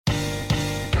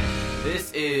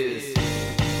This is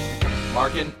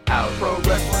Markin Out. Pro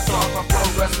Wrestling Talk by Pro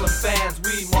Wrestling fans.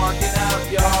 We marking out,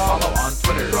 y'all. Follow on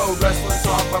Twitter. Pro Wrestling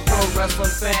Talk by Pro Wrestling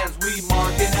fans. We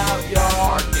marking out, y'all.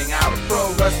 Marking Out.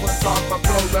 Pro Wrestling Talk by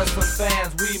Pro Wrestling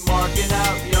fans. We marking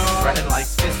out, y'all. Brennan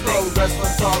likes fisting. Pro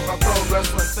Wrestling Talk by Pro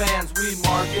Wrestling fans. We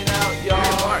marking out, y'all.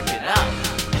 We're marking out.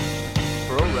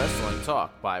 Pro Wrestling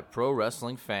Talk by Pro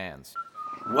Wrestling fans.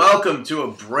 Welcome to a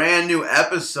brand new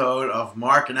episode of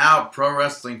Markin Out, Pro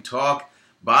Wrestling Talk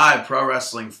by Pro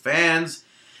Wrestling fans.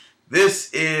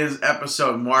 This is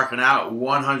episode Markin Out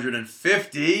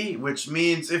 150, which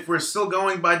means if we're still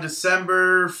going by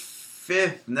December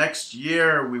 5th next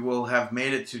year, we will have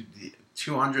made it to the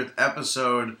 200th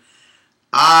episode.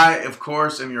 I, of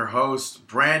course, am your host,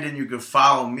 Brandon. You can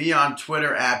follow me on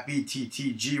Twitter at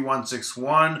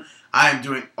BTTG161. I am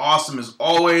doing awesome as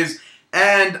always.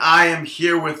 And I am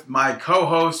here with my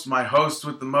co-host, my host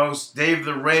with the most, Dave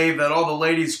the Rave, that all the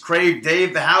ladies crave.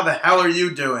 Dave, how the hell are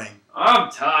you doing? I'm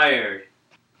tired.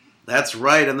 That's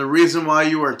right, and the reason why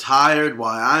you are tired,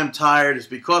 why I'm tired, is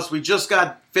because we just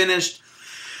got finished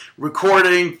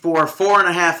recording for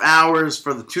 4.5 hours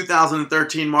for the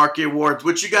 2013 Marquee Awards,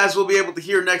 which you guys will be able to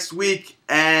hear next week,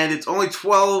 and it's only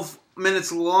 12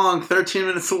 minutes long, 13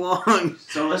 minutes long.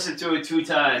 So listen to it 2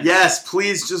 times. Yes,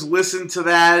 please just listen to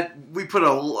that. We put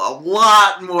a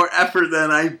lot more effort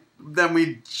than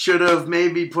we should have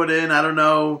maybe put in. I don't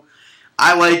know.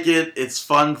 I like it. It's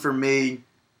fun for me.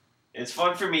 It's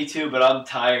fun for me too, but I'm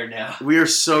tired now. We are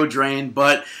so drained,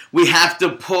 but we have to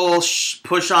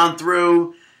push on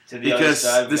through To the because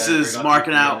other side, this is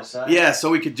Markin Out. Yeah,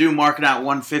 so we could do Markin Out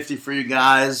 150 for you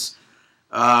guys.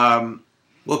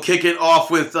 We'll kick it off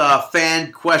with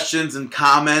fan questions and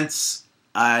comments.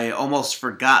 I almost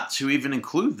forgot to even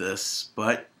include this,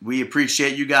 but we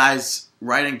appreciate you guys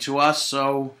writing to us,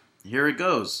 so here it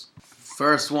goes.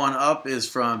 First one up is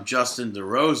from Justin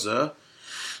DeRosa.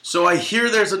 So I hear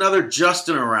there's another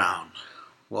Justin around.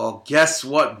 Well, guess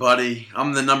what, buddy?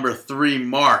 I'm the number 3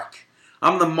 Mark.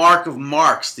 I'm the Mark of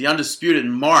Marks, the undisputed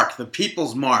Mark, the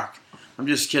people's Mark. I'm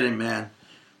just kidding, man.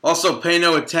 Also, pay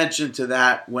no attention to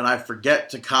that when I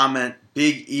forget to comment.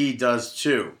 Big E does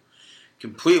too.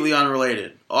 Completely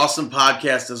unrelated. Awesome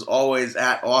podcast as always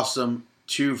at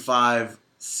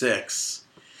Awesome256.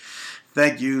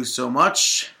 Thank you so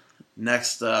much.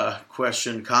 Next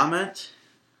comment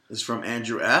is from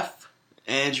Andrew F.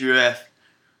 Andrew F.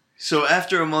 So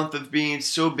after a month of being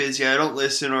so busy, I don't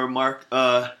listen or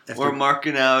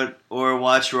Markin Out or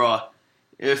watch Raw.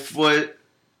 I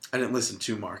didn't listen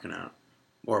to Markin Out.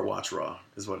 Or watch Raw,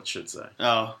 is what it should say.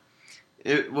 Oh.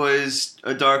 It was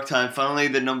a dark time. Finally,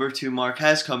 the number 2 Mark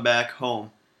has come back home.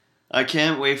 I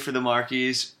can't wait for the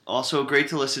Markies. Also, great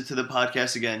to listen to the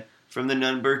podcast again from the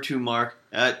number 2 Mark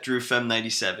at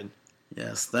DrewFem97.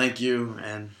 Yes, thank you.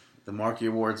 And the Marquee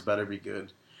Awards better be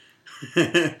good.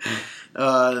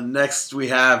 Next, we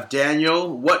have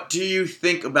Daniel. What do you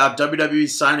think about WWE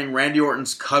signing Randy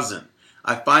Orton's cousin?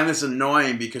 I find this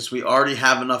annoying because we already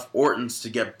have enough Ortons to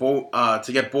get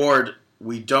bored.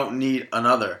 We don't need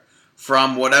another.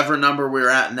 From whatever number we're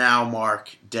at now,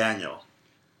 Mark, Daniel.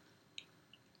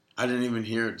 I didn't even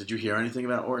hear. Did you hear anything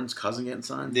about Orton's cousin getting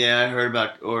signed? Yeah, I heard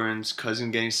about Orton's cousin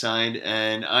getting signed,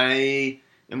 and I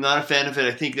am not a fan of it.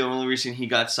 I think the only reason he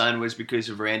got signed was because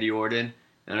of Randy Orton,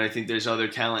 and I think there's other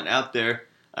talent out there.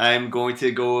 I'm going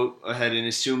to go ahead and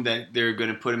assume that they're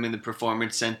going to put him in the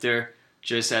Performance Center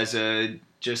just to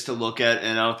look at,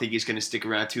 and I don't think he's going to stick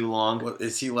around too long. What,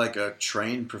 is he like a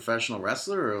trained professional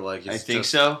wrestler, or like? I think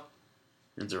so.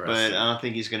 Interesting. But I don't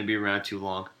think he's going to be around too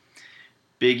long.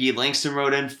 Big E Langston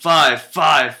wrote in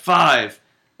 555.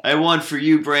 I won for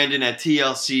you, Brandon, at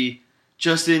TLC.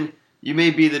 Justin, you may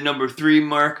be the number 3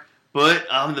 Mark, but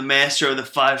I'm the master of the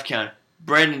 5 count.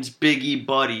 Brandon's Big E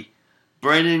buddy.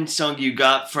 Brandon sung you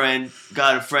got a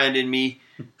friend in me.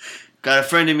 Got a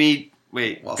friend in me.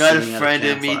 Wait, got a friend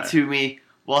in me to me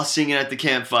while singing at the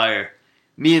campfire.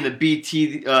 Me and the B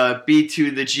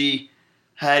to the G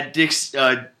had had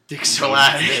disco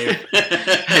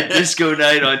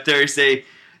night on Thursday.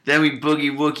 Then we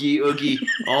boogie woogie oogie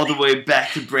all the way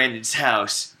back to Brandon's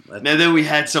house. Then we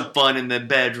had some fun in the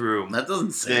bedroom. That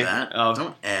doesn't say that. Oh,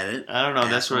 don't add it. I don't know.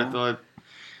 Asshole. That's what I thought.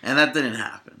 And that didn't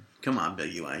happen. Come on,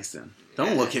 Biggie Langston.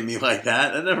 Don't look at me like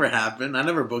that. That never happened. I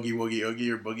never boogie woogie oogie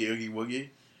or boogie oogie woogie.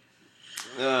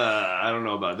 I don't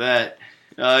know about that.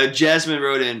 Jasmine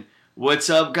wrote in, "What's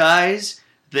up, guys?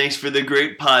 Thanks for the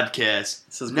great podcast."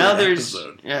 This is now there's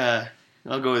episode. Yeah,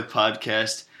 I'll go with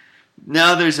podcast.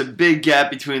 Now there's a big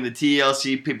gap between the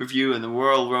TLC pay-per-view and the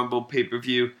Royal Rumble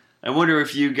pay-per-view. I wonder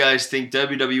if you guys think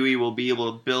WWE will be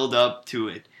able to build up to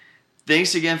it.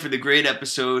 Thanks again for the great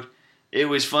episode. It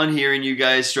was fun hearing you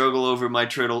guys struggle over my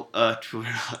Twitter.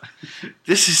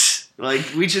 This is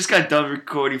like we just got done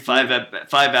recording 5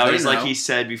 hours, like he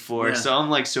said before. So I'm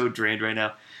like so drained right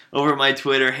now over my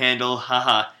Twitter handle.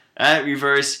 Haha. At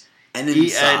reverse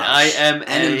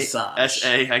ENIMASA.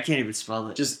 I can't even spell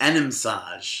it. Just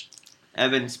enimsage.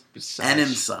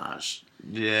 Enimsage.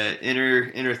 Yeah,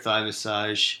 inner thigh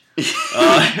massage.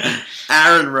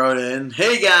 Aaron wrote in,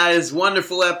 "Hey guys,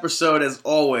 wonderful episode as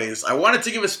always. I wanted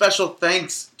to give a special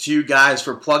thanks to you guys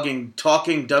for plugging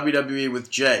Talking WWE with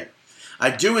Jay.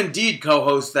 I do indeed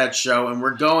co-host that show, and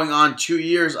we're going on 2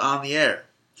 years on the air.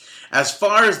 As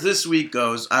far as this week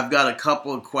goes, I've got a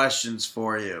couple of questions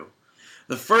for you.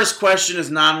 The first question is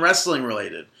non-wrestling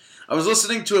related. I was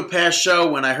listening to a past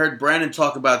show when I heard Brandon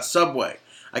talk about Subway.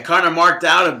 I kind of marked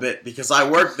out a bit because I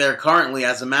work there currently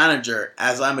as a manager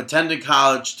as I'm attending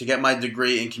college to get my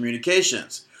degree in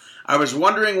communications. I was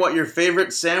wondering what your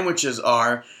favorite sandwiches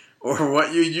are or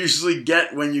what you usually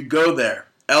get when you go there.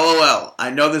 LOL. I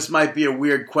know this might be a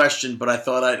weird question, but I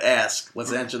thought I'd ask."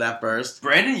 Let's answer that first.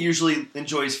 Brandon usually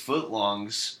enjoys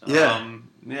footlongs. Yeah.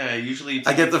 Usually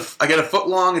I get a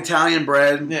footlong Italian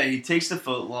bread. Yeah, he takes the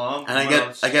footlong. And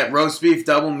I get roast beef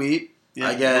double meat.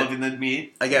 Yeah, loving the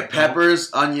meat. I get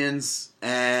peppers, onions,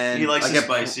 and he likes it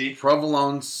spicy.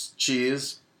 Provolone's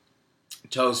cheese,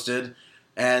 toasted,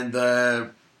 and the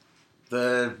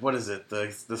what is it?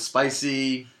 The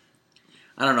spicy,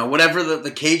 I don't know, whatever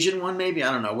the Cajun one maybe,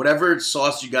 I don't know, whatever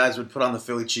sauce you guys would put on the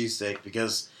Philly cheesesteak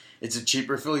because it's a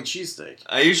cheaper Philly cheesesteak.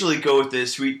 I usually go with the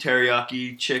sweet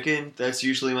teriyaki chicken. That's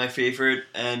usually my favorite,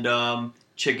 and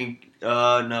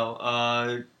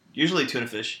usually tuna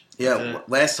fish. Yeah,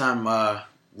 last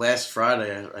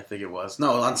Friday, I think it was.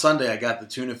 No, on Sunday I got the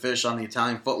tuna fish on the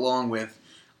Italian footlong with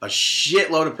a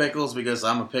shitload of pickles because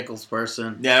I'm a pickles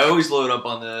person. Yeah, I always load up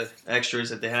on the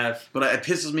extras that they have. But it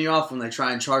pisses me off when they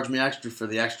try and charge me extra for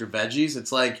the extra veggies.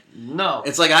 It's like no.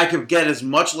 It's like I could get as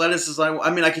much lettuce as I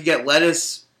mean, I could get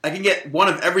lettuce. I can get one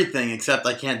of everything except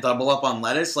I can't double up on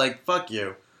lettuce. Like, fuck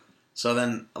you. So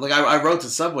then, like, I wrote to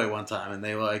Subway one time and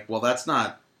they were like, "Well, that's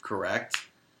not correct."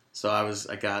 So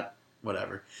I got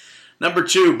whatever. Number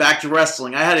 2, back to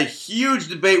wrestling. I had a huge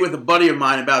debate with a buddy of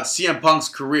mine about CM Punk's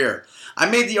career. I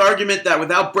made the argument that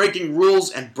without breaking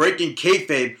rules and breaking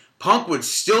kayfabe, Punk would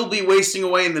still be wasting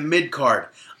away in the mid-card.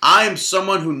 I am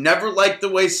someone who never liked the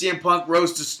way CM Punk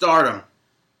rose to stardom.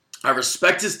 I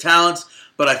respect his talents,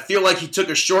 but I feel like he took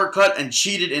a shortcut and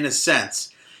cheated in a sense.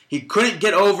 He couldn't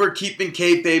get over keeping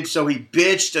kayfabe, so he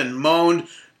bitched and moaned,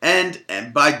 and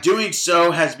by doing so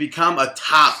has become a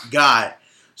top guy.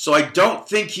 So I don't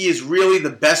think he is really the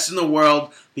best in the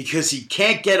world because he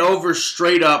can't get over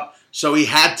straight up, so he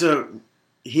had to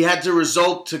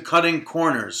resort to cutting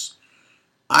corners.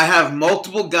 I have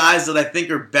multiple guys that I think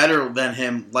are better than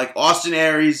him, like Austin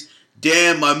Aries,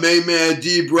 damn, my main man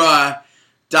D-Bry,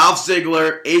 Dolph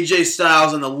Ziggler, AJ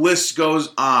Styles, and the list goes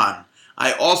on.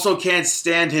 I also can't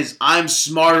stand his "I'm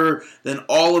smarter than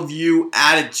all of you"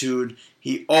 attitude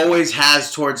he always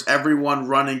has towards everyone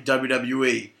running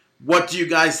WWE. What do you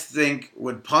guys think?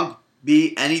 Would Punk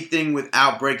be anything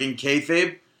without breaking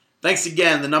kayfabe? Thanks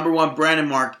again. The number 1 Brandon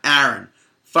Mark, Aaron.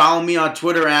 Follow me on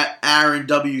Twitter at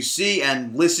AaronWC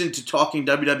and listen to Talking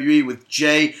WWE with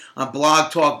Jay on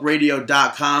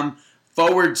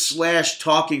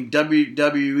blogtalkradio.com/Talking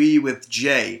WWE with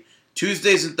Jay.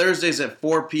 Tuesdays and Thursdays at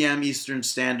 4 p.m. Eastern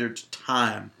Standard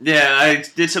Time. Yeah, I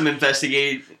did some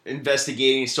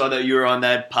investigating, saw that you were on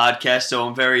that podcast, so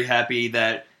I'm very happy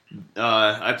that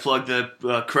I plugged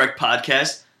the correct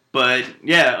podcast. But,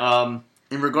 yeah.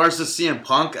 In regards to CM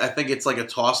Punk, I think it's like a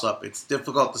toss-up. It's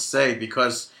difficult to say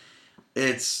because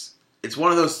it's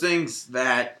one of those things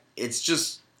that it's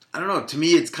just, I don't know, to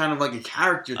me it's kind of like a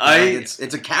character thing.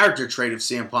 It's a character trait of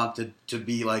CM Punk to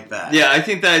be like that. Yeah, I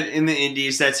think that in the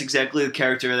Indies, that's exactly the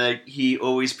character that he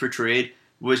always portrayed,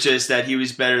 was just that he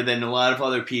was better than a lot of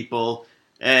other people.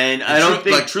 And I don't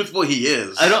think, truthful, he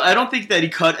is. I don't think that he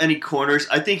cut any corners.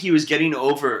 I think he was getting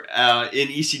over in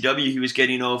ECW. He was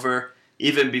getting over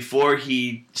even before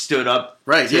he stood up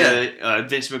to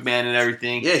Vince McMahon and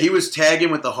everything. Yeah, he was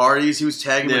tagging with the Hardys. He was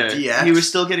tagging with DX. He was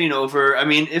still getting over. I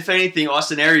mean, if anything,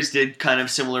 Austin Aries did kind of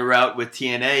similar route with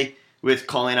TNA, with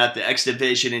calling out the X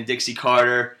Division and Dixie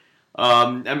Carter.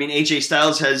 I mean, AJ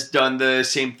Styles has done the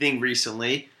same thing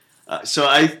recently. So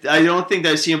I don't think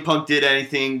that CM Punk did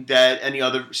anything that any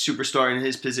other superstar in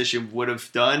his position would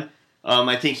have done.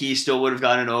 I think he still would have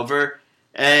gotten over.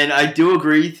 And I do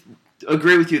agree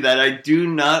with you that I do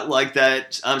not like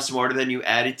that "I'm smarter than you"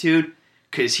 attitude,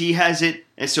 because he has it,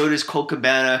 and so does Colt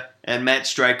Cabana and Matt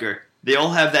Striker. They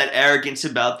all have that arrogance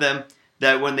about them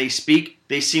that when they speak,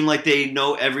 they seem like they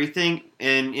know everything,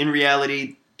 and in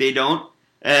reality, they don't.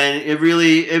 And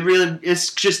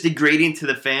it's just degrading to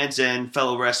the fans and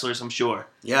fellow wrestlers, I'm sure.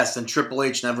 Yes, and Triple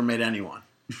H never made anyone.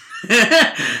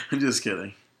 I'm just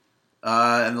kidding.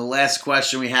 And the last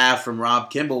question we have from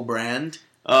Rob Kimblebrand.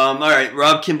 All right,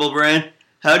 Rob Kimblebrand,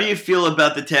 how do you feel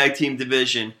about the tag team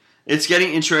division? It's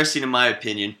getting interesting in my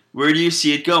opinion. Where do you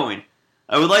see it going?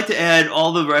 I would like to add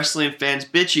all the wrestling fans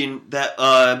bitching that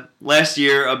last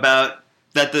year about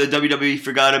that the WWE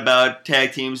forgot about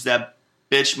tag teams that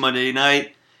bitched Monday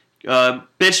night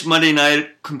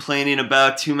complaining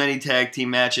about too many tag team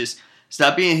matches.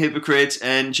 Stop being hypocrites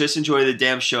and just enjoy the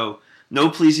damn show. No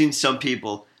pleasing some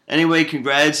people. Anyway,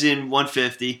 congrats in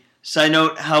 150. Side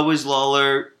note, how has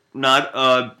Lawler not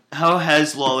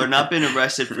been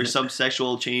arrested for some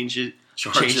sexual charges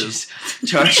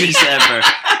ever?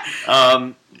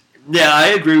 Yeah, I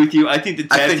agree with you. I think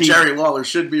Jerry Lawler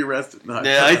should be arrested. No,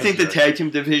 yeah, I think the tag team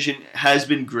division has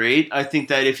been great. I think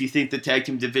that if you think the tag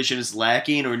team division is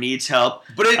lacking or needs help,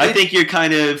 I think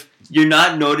you're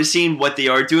not noticing what they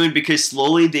are doing, because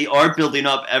slowly they are building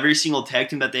up every single tag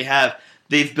team that they have.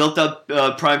 They've built up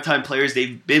primetime players.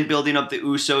 They've been building up the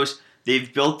Usos.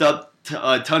 They've built up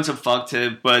tons of Funk,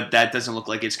 but that doesn't look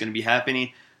like it's going to be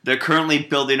happening. They're currently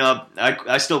building up,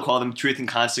 I still call them Truth and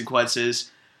Consequences.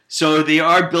 So they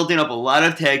are building up a lot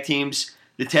of tag teams.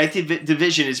 The tag team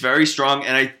division is very strong,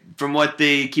 and from what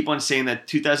they keep on saying, that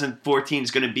 2014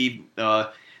 is going to be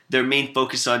their main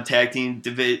focus on the tag team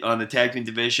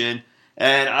division.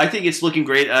 And I think it's looking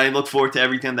great. I look forward to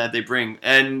everything that they bring.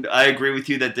 And I agree with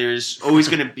you that there's always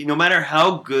going to be, no matter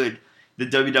how good the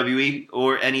WWE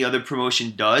or any other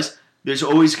promotion does, there's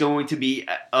always going to be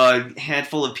a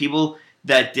handful of people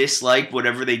that dislike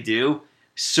whatever they do.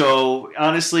 So,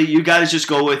 honestly, you got to just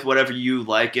go with whatever you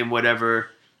like and whatever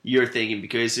you're thinking,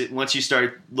 because once you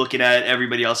start looking at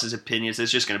everybody else's opinions,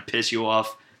 it's just going to piss you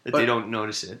off that they don't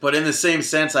notice it. But in the same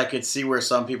sense, I could see where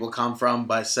some people come from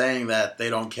by saying that they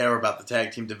don't care about the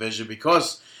tag team division,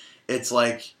 because it's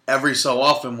like every so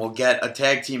often we'll get a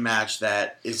tag team match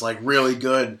that is like really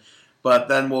good, but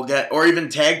then we'll get, or even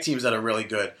tag teams that are really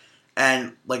good.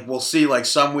 And like we'll see, like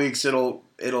some weeks it'll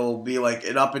be like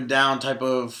an up and down type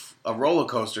of a roller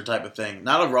coaster type of thing.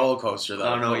 Not a roller coaster though. I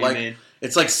don't know what like, you mean.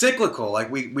 It's like cyclical.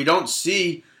 Like we don't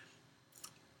see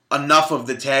enough of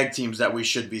the tag teams that we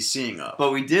should be seeing of.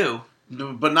 But we do.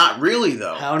 But not really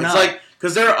though. How it's not? Like,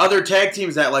 because there are other tag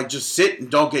teams that like just sit and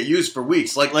don't get used for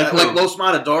weeks. Like Los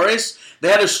Matadores, they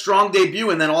had a strong debut,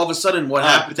 and then all of a sudden, what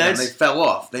happened to them? They fell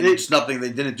off. They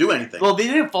didn't do anything. Well, they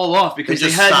didn't fall off because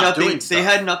they had nothing. They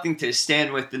had nothing to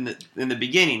stand with in the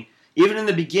beginning. Even in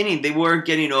the beginning, they weren't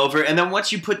getting over, and then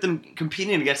once you put them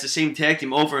competing against the same tag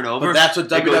team over and over, but that's what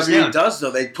WWE does,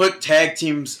 though. They put tag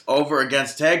teams over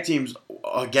against tag teams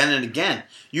again and again.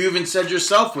 You even said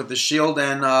yourself with the Shield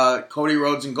and Cody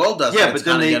Rhodes and Goldust. Yeah, but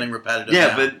then getting repetitive. Yeah,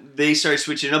 now. but they started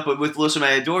switching up. But with Los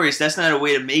Matadores, that's not a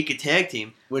way to make a tag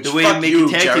team. Which the way fuck to make you,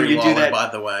 a tag Jerry team, you Lawler, do that. By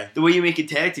the way, the way you make a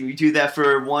tag team, you do that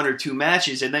for 1 or 2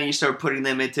 matches, and then you start putting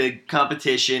them into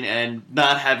competition and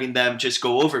not having them just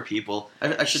go over people.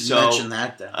 I should mention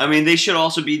that. Then I mean, they should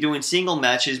also be doing single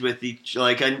matches with each.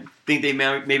 Like I think they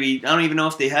maybe I don't even know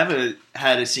if they have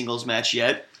had a singles match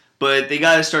yet, but they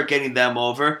got to start getting them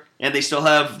over. And they still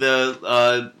have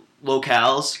the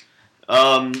locales.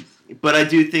 But I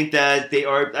do think that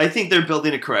I think they're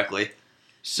building it correctly.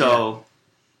 So,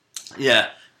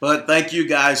 yeah. But thank you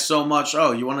guys so much.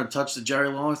 Oh, you want to touch the Jerry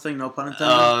Lawler thing? No pun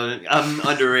intended? I'm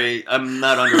underage. I'm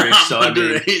not underage. So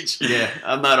underage.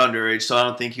 I'm not underage, so I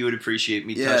don't think he would appreciate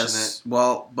me touching that.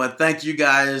 Well, but thank you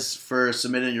guys for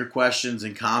submitting your questions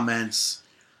and comments.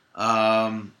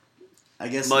 I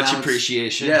guess much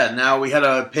appreciation. Yeah, now we had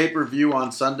a pay-per-view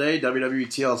on Sunday, WWE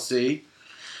TLC.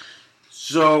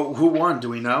 So, who won? Do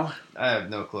we know? I have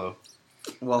no clue.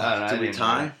 Well, did we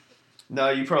tie? No,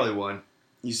 you probably won.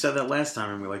 You said that last time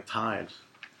and we tied.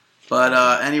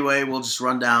 But anyway, we'll just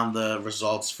run down the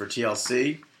results for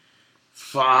TLC.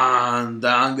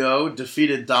 Fandango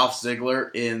defeated Dolph Ziggler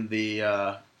in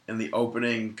the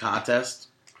opening contest.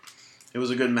 It was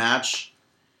a good match.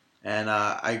 And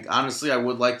I honestly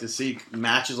would like to see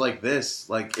matches like this.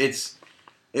 Like it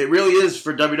really is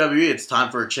for WWE. It's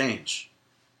time for a change,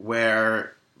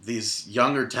 where these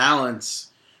younger talents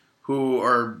who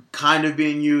are kind of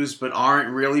being used but aren't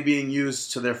really being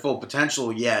used to their full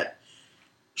potential yet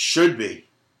should be.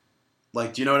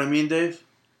 Like, do you know what I mean, Dave?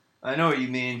 I know what you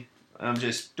mean.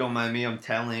 Don't mind me. I'm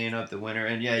tallying up the winner,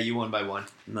 and yeah, you won by 1.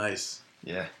 Nice.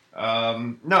 Yeah.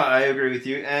 No, I agree with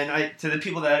you. And to the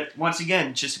people that, once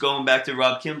again, just going back to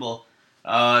Rob Kimball,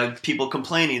 people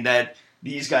complaining that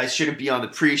these guys shouldn't be on the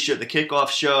pre-show, the kickoff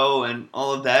show, and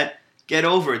all of that. Get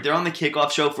over it. They're on the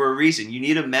kickoff show for a reason. You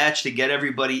need a match to get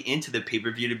everybody into the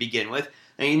pay-per-view to begin with,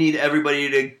 and you need everybody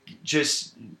to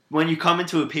just, when you come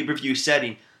into a pay-per-view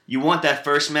setting, you want that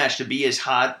first match to be as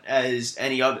hot as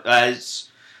as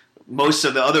most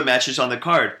of the other matches on the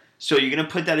card. So you're going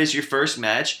to put that as your first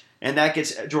match, and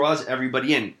that draws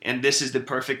everybody in. And this is the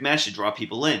perfect match to draw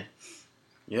people in.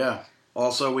 Yeah.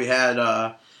 Also, we had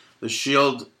the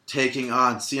Shield taking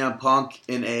on CM Punk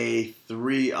in a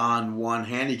 3-on-1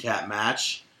 handicap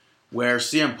match, where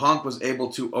CM Punk was able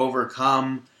to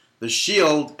overcome the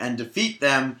Shield and defeat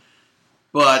them,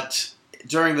 but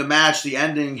during the match, the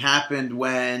ending happened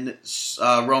when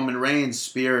Roman Reigns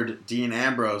speared Dean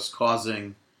Ambrose,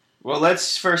 causing... Well,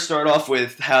 let's first start off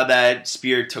with how that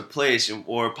spear took place,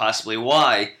 or possibly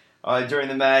why. During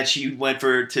the match, he went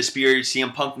to spear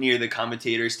CM Punk near the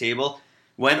commentator's table,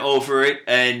 went over it,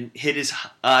 and hit his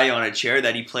eye on a chair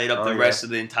that he played up the rest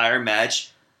of the entire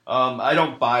match. I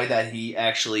don't buy that he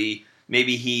actually...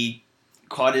 Maybe he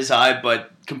caught his eye,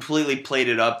 but completely played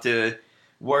it up to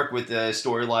work with the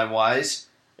storyline-wise.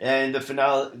 And the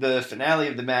finale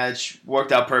of the match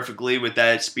worked out perfectly with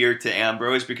that spear to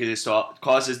Ambrose because it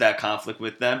causes that conflict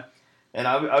with them. And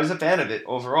I was a fan of it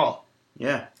overall.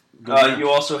 Yeah. You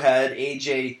also had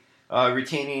AJ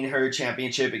retaining her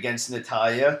championship against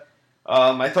Natalya.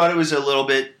 I thought it was a little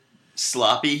bit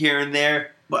sloppy here and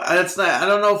there. But that's not, I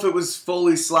don't know if it was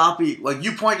fully sloppy. Like,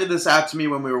 you pointed this out to me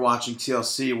when we were watching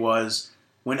TLC, was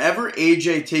whenever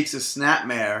AJ takes a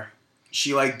snapmare,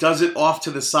 she, like, does it off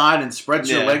to the side and spreads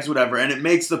her legs, whatever, and it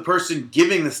makes the person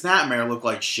giving the snapmare look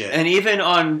like shit. And even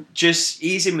on just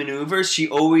easy maneuvers, she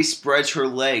always spreads her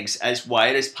legs as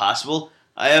wide as possible.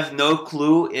 I have no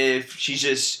clue if she's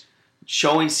just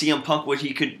showing CM Punk what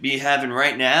he could be having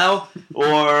right now,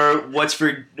 or what's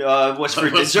for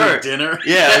dessert. For dinner?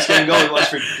 Yeah, I was going to go with what's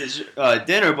for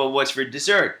dinner, but what's for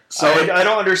dessert. So I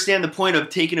don't understand the point of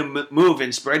taking a move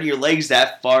and spreading your legs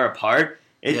that far apart.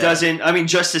 It doesn't. I mean,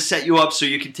 just to set you up so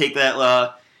you can take that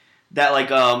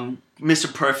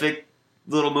Mr. Perfect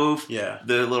little move. Yeah.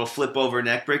 The little flip over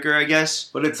neck breaker, I guess.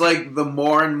 But it's like the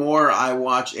more and more I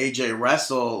watch AJ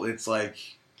wrestle, it's like,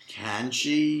 can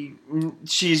she?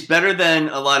 She's better than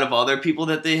a lot of other people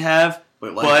that they have.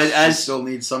 But she still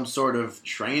needs some sort of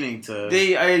training to.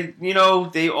 They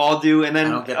all do, and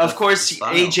then of course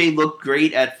AJ looked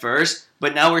great at first,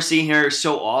 but now we're seeing her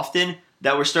so often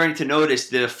that we're starting to notice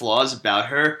the flaws about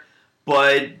her.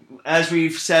 But as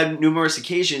we've said numerous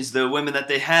occasions, the women that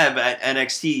they have at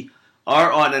NXT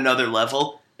are on another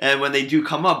level, and when they do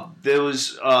come up,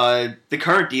 those the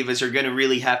current divas are going to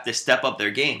really have to step up their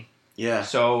game. Yeah.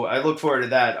 So I look forward to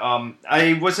that.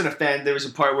 I wasn't a fan. There was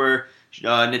a part where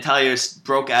Natalya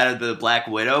broke out of the Black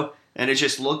Widow, and it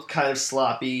just looked kind of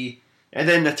sloppy. And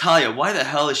then Natalya, why the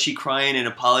hell is she crying and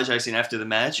apologizing after the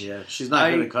match? Yeah, she's not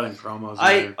good at cutting promos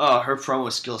either. Her promo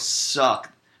skills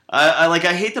suck. I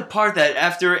hate the part that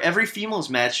after every females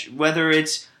match, whether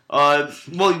it's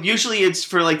usually it's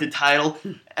for like the title.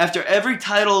 After every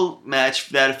title match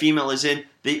that a female is in,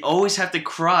 they always have to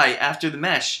cry after the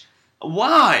match.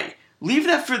 Why? Leave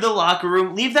that for the locker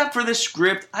room. Leave that for the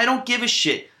script. I don't give a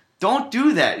shit. Don't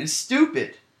do that. It's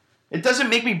stupid. It doesn't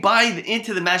make me buy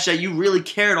into the match that you really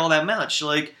cared all that much.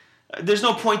 Like, there's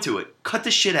no point to it. Cut the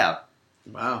shit out.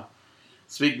 Wow.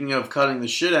 Speaking of cutting the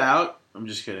shit out, I'm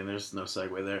just kidding. There's no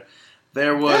segue there.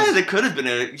 There was... Yeah, there could have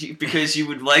been because you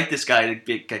would like this guy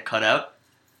to get cut out.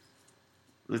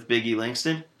 With Big E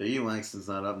Langston. Big E Langston's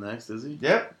not up next, is he?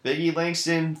 Yep. Big E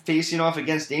Langston facing off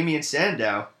against Damian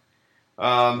Sandow.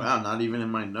 Wow, not even in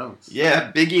my notes. Yeah,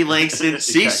 Big E Langston.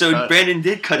 See, so cut. Brandon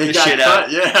did cut the shit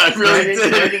out. Yeah, I really did.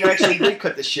 Brandon actually did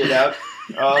cut the shit out.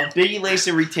 Big E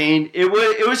Langston retained. It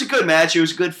was a good match. It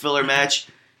was a good filler match.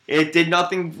 It did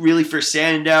nothing really for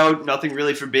Sandow, nothing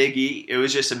really for Big E. It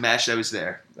was just a match that was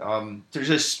there.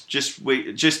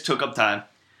 Just took up time.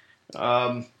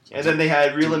 And then they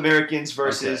had Real Americans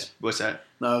versus what's that?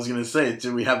 No, I was gonna say,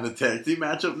 do we have the tag team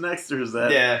matchup next, or is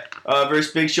that? Yeah,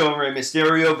 versus Big Show and Rey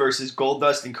Mysterio versus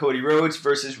Goldust and Cody Rhodes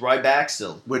versus Ryback.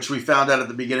 Which we found out at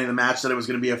the beginning of the match that it was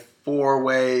going to be a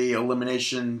 4-way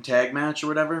elimination tag match or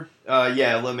whatever.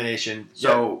 Yeah, elimination.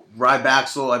 So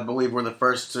Ryback, I believe, were the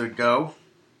first to go,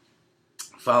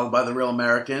 followed by the Real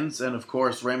Americans, and of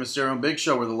course Rey Mysterio and Big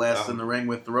Show were the last in the ring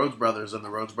with the Rhodes Brothers, and the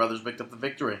Rhodes Brothers picked up the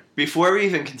victory. Before we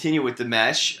even continue with the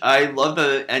match, I love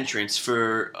the entrance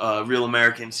for Real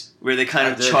Americans, where they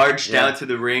kind of charge down to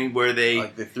the ring, where they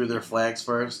threw their flags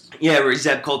first. Yeah, where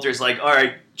Zeb Coulter's like, all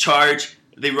right, charge.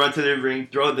 They run to the ring,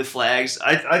 throw the flags.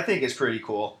 I think it's pretty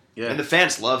cool. Yeah. And the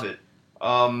fans love it.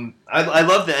 I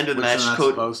love the end of the Which match. they're not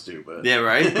supposed to, but Yeah,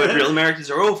 right. But Real Americans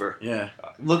are over. Yeah.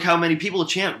 Look how many people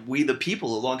chant "We the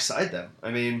People" alongside them. I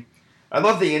mean, I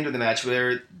love the end of the match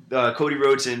where Cody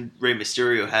Rhodes and Rey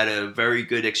Mysterio had a very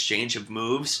good exchange of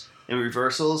moves and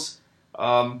reversals.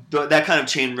 That kind of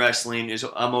chain wrestling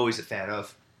I'm always a fan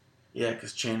of. Yeah,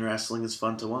 because chain wrestling is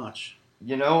fun to watch.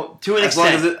 You know, to an As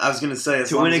long extent. as I was going to say,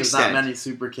 as long as there's not many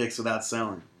super kicks without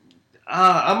selling.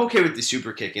 I'm okay with the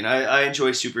super kicking. I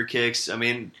enjoy super kicks. I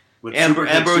mean, With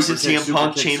Ambrose and CM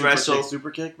Punk chain wrestle.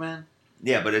 Super kick, man.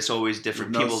 Yeah, but it's always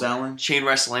different With no people. selling? Chain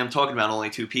wrestling, I'm talking about only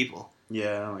two people.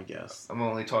 Yeah, I guess. I'm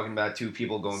only talking about two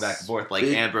people going back and forth, like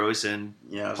Ambrose and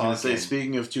Yeah, I was going to say,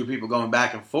 speaking of two people going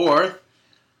back and forth,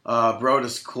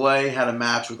 Brodus Clay had a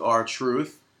match with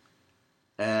R-Truth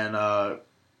and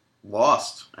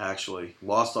lost, actually.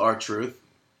 Lost to R-Truth.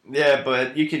 Yeah,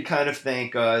 but you could kind of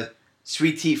thank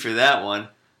Sweet Tea for that one.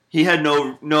 He had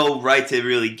no right to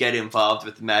really get involved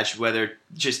with the match, whether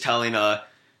just telling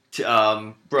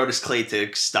Brodus Clay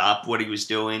to stop what he was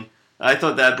doing. I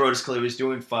thought that Brodus Clay was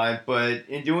doing fine, but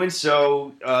in doing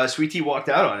so, Sweet Tea walked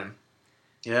out on him.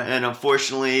 Yeah. And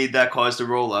unfortunately, that caused a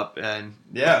roll-up. And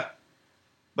yeah,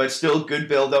 but still good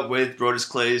build-up with Brodus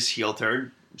Clay's heel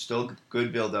turn. Still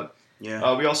good build-up.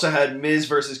 Yeah. We also had Miz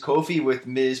versus Kofi with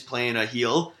Miz playing a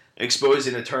heel,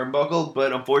 exposing a turnbuckle,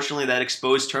 but unfortunately that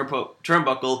exposed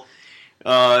turnbuckle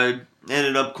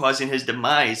ended up causing his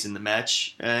demise in the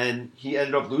match, and he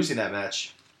ended up losing that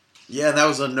match. Yeah, that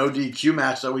was a no DQ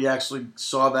match that we actually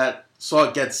saw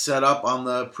it get set up on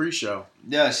the pre-show.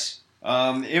 Yes.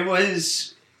 It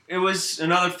was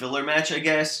another filler match, I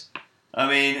guess. I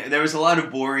mean, there was a lot of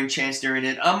boring chants during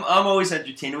it. I'm always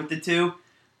entertained with the two,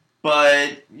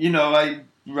 but you know, I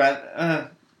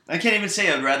can't even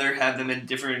say I'd rather have them in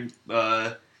different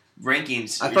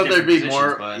rankings. I thought there'd be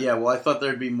more. But yeah, well, I thought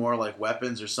there'd be more like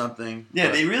weapons or something. Yeah,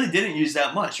 but they really didn't use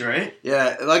that much, right?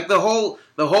 Yeah, like the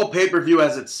whole pay-per-view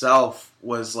as itself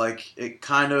was like it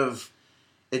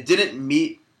didn't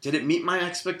meet. Did it meet my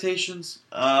expectations?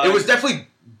 It was definitely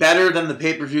better than the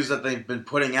pay-per-views that they've been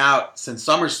putting out since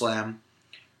SummerSlam,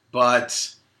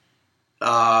 but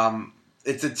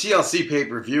it's a TLC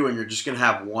pay-per-view, and you're just gonna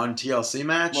have one TLC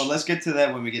match. Well, let's get to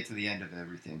that when we get to the end of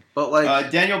everything. But like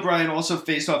Daniel Bryan also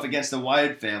faced off against the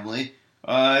Wyatt family.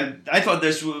 I thought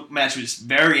this match was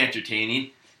very entertaining.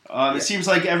 It seems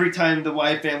like every time the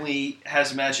Wyatt family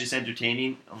has a match, it's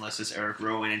entertaining, unless it's Eric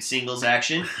Rowan in singles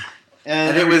action.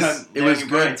 And it was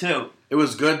good too. It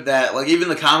was good that like even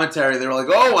the commentary they were like,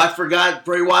 "Oh, I forgot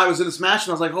Bray Wyatt was in this match,"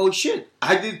 and I was like, "Holy shit,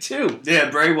 I did too." Yeah,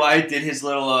 Bray Wyatt did his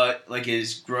little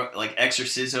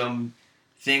exorcism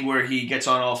thing where he gets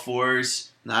on all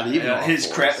fours. Not even all his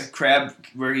fours. crab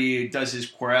where he does his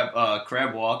crab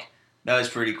walk. That was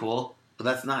pretty cool. But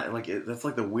that's not like that's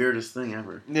like the weirdest thing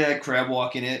ever. Yeah, crab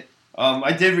walking it.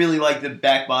 I did really like the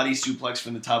back body suplex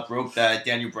from the top rope that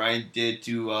Daniel Bryan did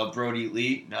to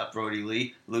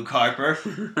Luke Harper.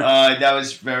 That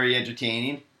was very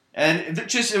entertaining. And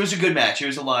it was a good match. It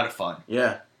was a lot of fun.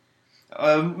 Yeah.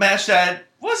 Match that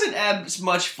wasn't as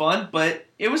much fun, but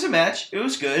it was a match. It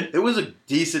was good. It was a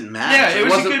decent match. Yeah, it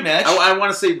was a good match. I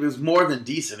want to say it was more than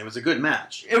decent. It was a good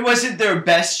match. It wasn't their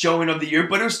best showing of the year,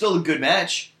 but it was still a good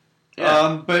match.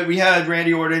 Yeah. But we had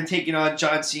Randy Orton taking on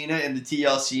John Cena in the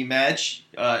TLC match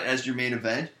as your main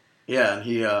event. Yeah, and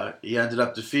he ended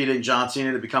up defeating John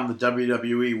Cena to become the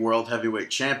WWE World Heavyweight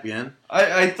Champion.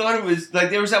 I thought it was like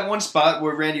there was that one spot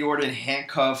where Randy Orton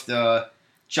handcuffed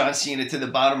John Cena to the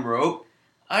bottom rope.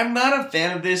 I'm not a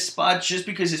fan of this spot just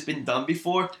because it's been done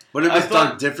before. But it was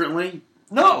done differently?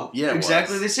 No. Yeah,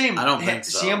 exactly the same. I don't think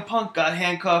so. CM Punk got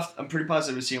handcuffed. I'm pretty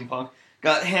positive it was CM Punk.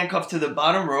 Got handcuffed to the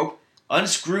bottom rope,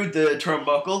 unscrewed the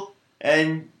turnbuckle,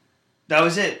 and that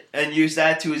was it. And used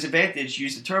that to his advantage,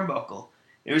 used the turnbuckle.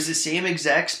 It was the same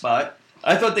exact spot.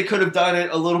 I thought they could have done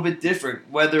it a little bit different,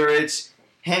 whether it's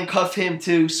handcuff him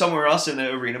to somewhere else in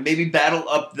the arena, maybe battle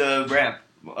up the ramp,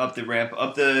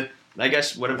 I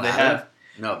guess, whatever they have.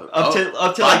 No, up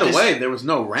to by the way, there was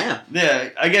no ramp. Yeah,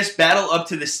 I guess battle up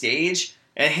to the stage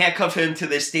and handcuff him to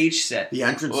the stage set. The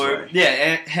entrance way.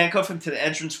 Yeah, handcuff him to the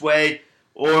entrance way,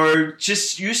 or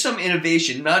just use some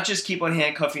innovation, not just keep on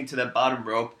handcuffing to that bottom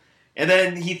rope. And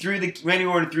then Randy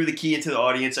Orton threw the key into the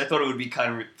audience. I thought it would be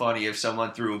kind of funny if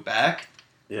someone threw it back.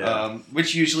 Yeah.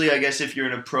 Which usually, I guess, if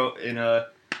you're in a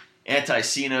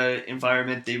anti-Cena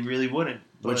environment, they really wouldn't.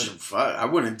 Which I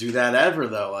wouldn't do that ever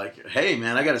though. Like, hey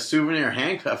man, I got a souvenir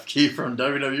handcuff key from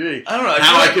WWE. I don't know.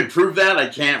 How I could prove that, I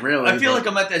can't really. I feel like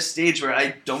I'm at that stage where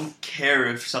I don't care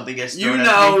if something gets thrown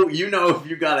at me. You know if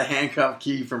you got a handcuff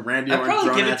key from Randy Orton. I'd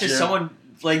probably give it to someone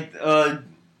like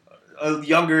a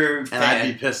younger fan. And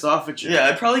I'd be pissed off at you. Yeah,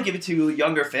 I'd probably give it to a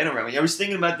younger fan around me. I was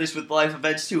thinking about this with live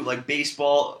events too, like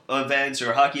baseball events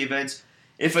or hockey events.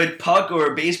 If a puck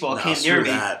or a baseball came near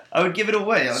me, I would give it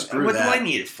away. What do I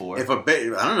need it for? I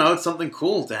don't know, it's something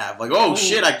cool to have. Like, oh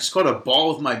shit, I just caught a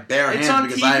ball with my bare hands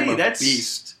because TV. I am a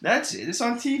beast. That's it. It's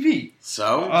on TV.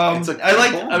 So I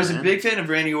was a big fan of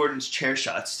Randy Orton's chair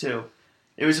shots too.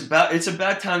 It's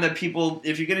about time that people,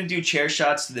 if you're gonna do chair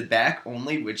shots to the back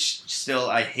only, which still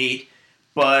I hate,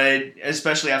 but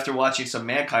especially after watching some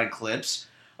Mankind clips,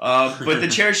 but the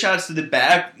chair shots to the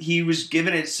back, he was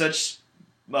giving it such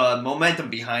momentum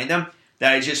behind him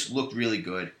that it just looked really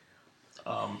good.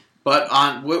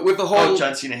 But with the whole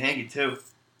John Cena hanging too.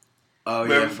 Oh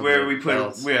where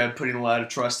we're putting a lot of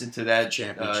trust into that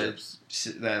championships,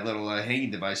 that little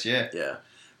hanging device. Yeah.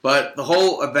 But the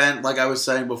whole event, like I was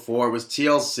saying before, was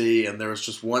TLC, and there was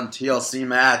just one TLC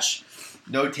match.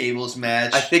 No tables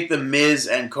match. I think The Miz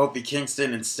and Kofi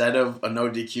Kingston, instead of a no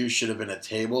DQ, should have been a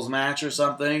tables match or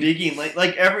something. Biggie,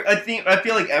 I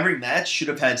feel like every match should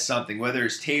have had something, whether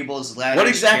it's tables, ladders. What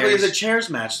exactly chairs. is a chairs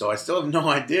match, though? I still have no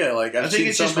idea. Like I think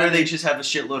it's just where they just have a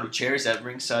shitload of chairs at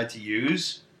ringside to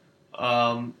use.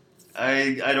 I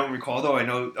don't recall though. I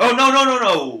know. Oh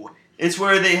no! It's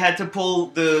where they had to pull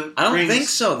the. I don't think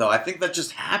so though. I think that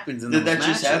just happens in the matches. Did that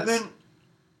just happen?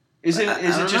 Is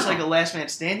it just like a last man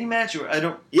standing match, or I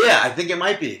don't? Yeah, I think it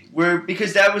might be.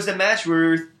 Because that was the match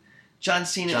where John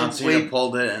Cena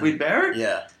pulled it. Wade Barrett.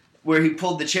 Yeah, where he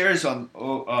pulled the chairs on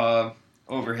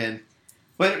over him.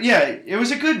 But yeah, it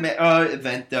was a good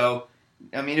event though.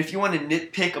 I mean, if you want to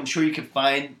nitpick, I'm sure you can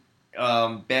find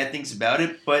bad things about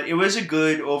it, but it was a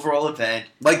good overall event.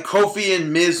 Like Kofi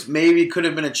and Miz maybe could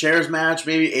have been a chairs match.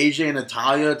 Maybe AJ and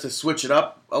Natalya to switch it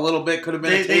up a little bit could have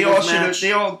been a tables match.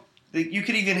 You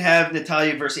could even have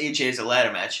Natalya versus AJ as a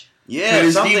ladder match. Yeah,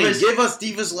 something. Give us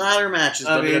Divas ladder matches,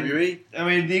 WWE. I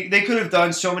mean, they could have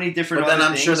done so many different. But then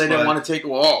I'm sure they didn't want to take.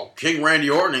 King Randy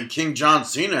Orton and King John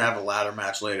Cena have a ladder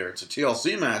match later. It's a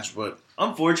TLC match, but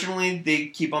unfortunately, they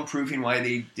keep on proving why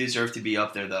they deserve to be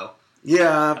up there, though.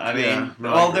 Yeah, I mean,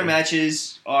 all their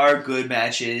matches are good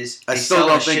matches. They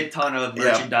sell a shit ton of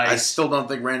merchandise. I still don't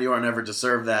think Randy Orton ever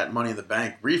deserved that Money in the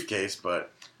Bank briefcase, but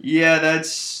yeah,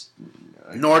 that's.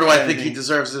 Nor do I think he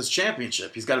deserves this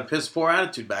championship. He's got a piss poor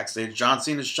attitude backstage. John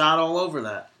Cena's shot all over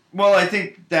that. Well, I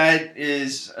think that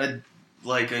is a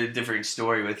different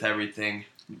story with everything.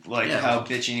 How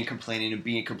bitching and complaining and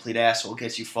being a complete asshole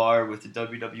gets you far with the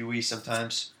WWE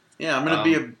sometimes. Yeah, I'm gonna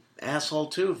be an asshole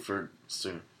too for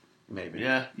soon. Maybe.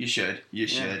 Yeah, you should. You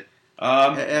should. We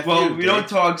don't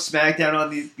talk SmackDown on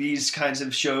these kinds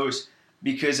of shows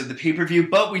because of the pay-per-view,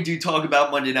 but we do talk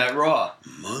about Monday Night Raw.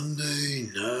 Monday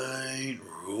Night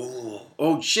Raw.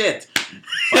 Oh, shit.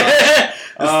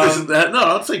 No,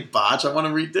 don't say botch. I want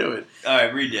to redo it. All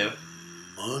right, redo.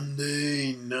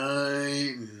 Monday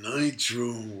Night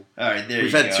Nitro. All right, there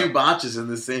We've had two botches in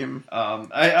the same...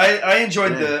 I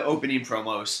enjoyed the opening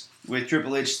promos with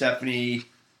Triple H, Stephanie...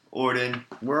 Orton.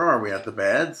 Where are we at the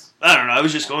bads? I don't know. I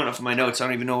was just going off of my notes. I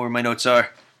don't even know where my notes are.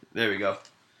 There we go.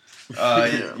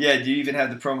 Yeah. Do you even have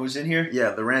the promos in here?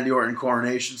 Yeah, the Randy Orton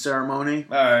coronation ceremony.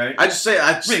 All right.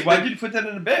 Wait, why did you put that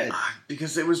in the bed?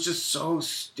 Because it was just so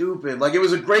stupid. Like, it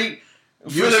was a great... For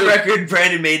the record,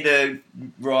 Brandon made the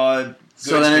Raw...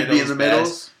 So then it'd be in the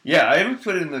middles? Yeah, I haven't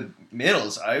put it in the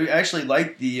middles. I actually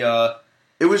like the...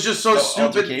 It was just so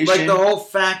stupid. Like, the whole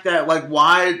fact that, like,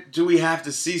 why do we have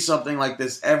to see something like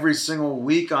this every single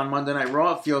week on Monday Night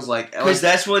Raw? It feels like... Because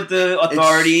that's what the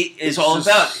authority is all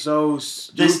about. So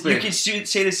stupid. You can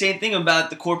say the same thing about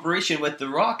the corporation with The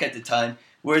Rock at the time,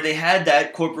 where they had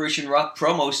that Corporation Rock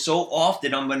promo so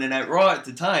often on Monday Night Raw at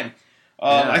the time.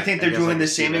 I think they're doing the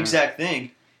same exact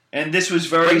thing. And this was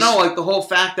very... But no, like, the whole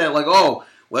fact that, like,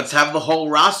 let's have the whole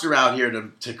roster out here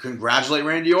to congratulate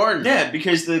Randy Orton. Yeah,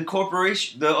 because the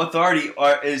corporation, the authority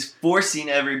is forcing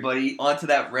everybody onto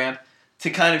that ramp to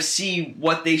kind of see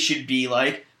what they should be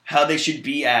like, how they should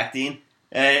be acting,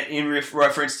 in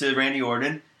reference to Randy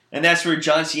Orton. And that's where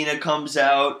John Cena comes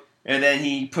out, and then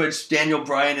he puts Daniel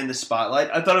Bryan in the spotlight.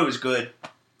 I thought it was good.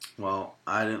 Well,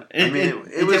 I didn't... It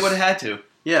did what it had to.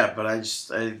 Yeah, but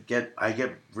I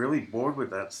get really bored with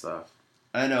that stuff.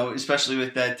 I know, especially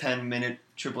with that 10-minute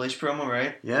Triple H promo,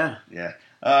 right? Yeah. Yeah.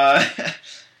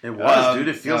 It was, dude.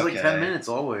 It feels like 10 minutes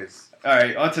always. All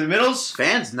right, on to the middles.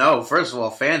 Fans know. First of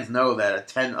all, fans know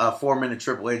that a 4-minute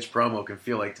Triple H promo can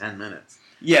feel like 10 minutes.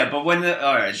 Yeah, but when the...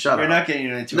 All right, we're not getting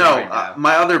into it right now.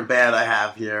 My other bad I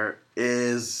have here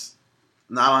is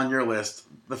not on your list.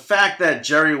 The fact that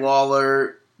Jerry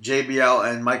Lawler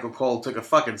JBL and Michael Cole took a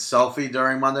fucking selfie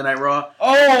during Monday Night Raw.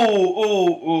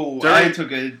 I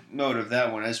took a note of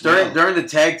that one as well. During the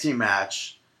tag team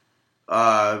match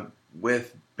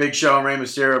with Big Show and Rey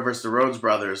Mysterio versus the Rhodes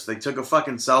Brothers, they took a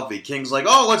fucking selfie. King's like,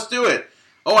 oh, let's do it.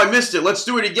 Oh, I missed it. Let's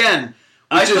do it again.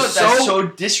 I thought that's so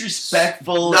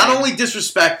disrespectful. Not only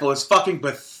disrespectful, it's fucking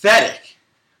pathetic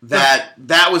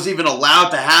that was even allowed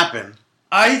to happen.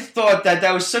 I thought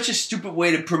that was such a stupid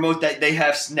way to promote that they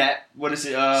have Snapchat with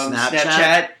the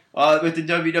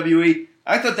WWE.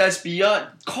 I thought that's beyond.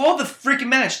 Call the freaking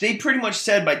match. They pretty much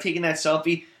said by taking that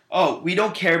selfie, oh, we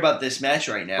don't care about this match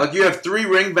right now. Like, you have 3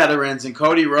 ring veterans and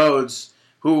Cody Rhodes,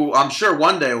 who I'm sure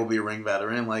one day will be a ring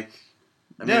veteran.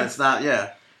 It's not,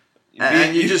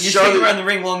 And you just stick around the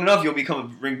ring long enough, you'll become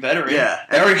a ring veteran. Yeah.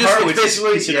 Eric Horowitz is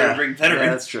considered a ring veteran. Yeah,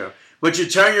 that's true. But you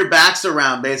turn your backs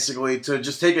around, basically, to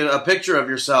just take a picture of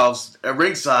yourselves at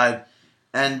ringside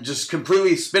and just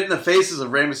completely spit in the faces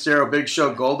of Rey Mysterio, Big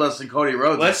Show, Goldust, and Cody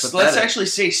Rhodes. Let's actually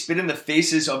say spit in the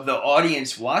faces of the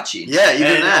audience watching. Yeah,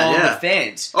 even all the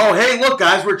fans. Oh, hey, look,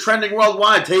 guys, we're trending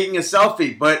worldwide, taking a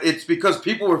selfie. But it's because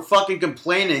people were fucking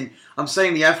complaining. I'm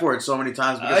saying the F word so many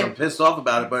times because I'm pissed off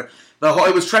about it, but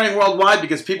it was trending worldwide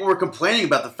because people were complaining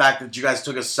about the fact that you guys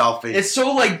took a selfie. It's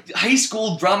so, like, high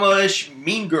school drama-ish,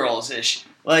 Mean Girls-ish.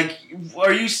 Like,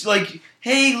 are you, like,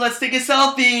 hey, let's take a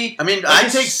selfie? I mean, I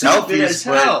take selfies,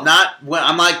 but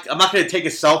I'm not going to take a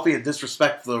selfie and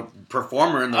disrespect the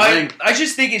performer in the ring. I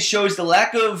just think it shows the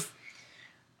lack of,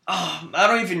 I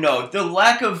don't even know, the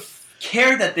lack of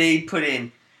care that they put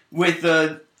in with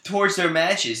towards their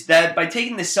matches. That by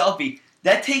taking the selfie,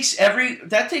 that takes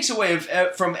away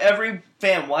from every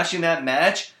fan watching that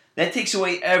match. That takes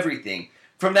away everything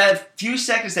from that few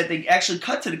seconds that they actually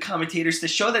cut to the commentators to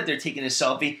show that they're taking a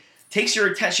selfie. Takes your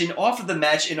attention off of the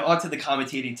match and onto the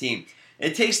commentating team.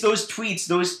 It takes those tweets,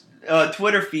 those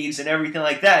Twitter feeds, and everything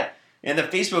like that, and the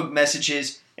Facebook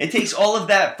messages. It takes all of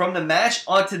that from the match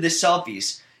onto the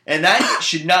selfies, and that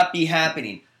should not be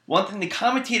happening. One thing the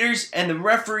commentators and the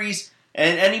referees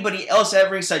and anybody else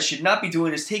at ringside should not be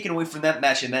doing is taking away from that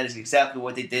match, and that is exactly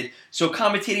what they did. So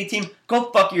commentating team,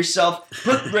 go fuck yourself.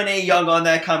 Put Renee Young on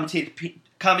that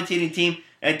commentating team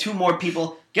and 2 more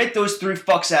people. Get those 3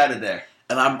 fucks out of there.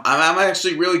 And I'm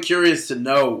actually really curious to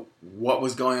know what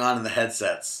was going on in the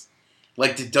headsets.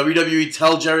 Like, did WWE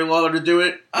tell Jerry Lawler to do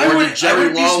it? I would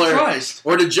be surprised.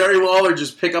 Or did Jerry Lawler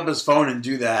just pick up his phone and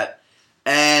do that?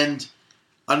 And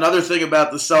another thing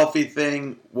about the selfie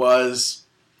thing was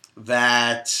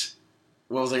that,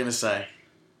 what was I going to say?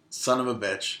 Son of a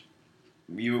bitch.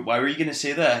 Why were you going to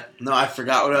say that? No, I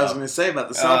forgot what I was going to say about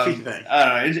the selfie thing.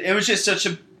 I don't know. It was just such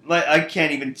a... Like, I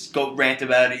can't even go rant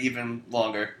about it even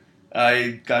longer.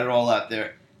 I got it all out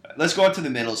there. Let's go on to the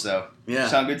middles, though. Yeah.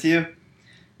 Sound good to you?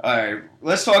 All right.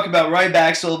 Let's talk about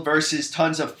Ryback versus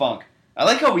Tons of Funk. I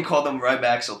like how we call them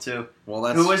Ryback, too. Well,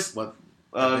 that's... Who was... what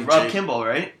Rob Kimball,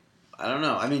 right? I don't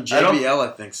know. I mean, JBL,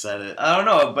 I think, said it. I don't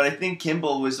know, but I think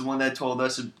Kimball was the one that told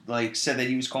us, like, said that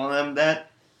he was calling them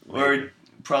that. Maybe. Or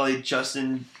probably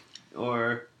Justin,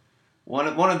 or one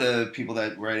of the people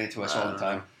that write into us all the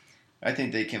time. I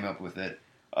think they came up with it.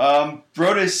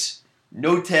 Brodus,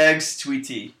 no tags,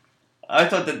 Tweety. I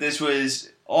thought that this was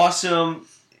awesome.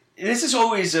 This is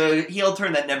always a heel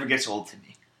turn that never gets old to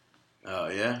me. Oh,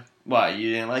 yeah? Why, you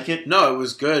didn't like it? No, it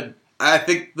was good. I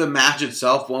think the match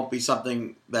itself won't be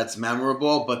something that's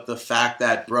memorable, but the fact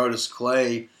that Brodus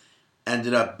Clay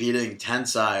ended up beating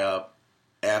Tensai up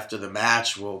after the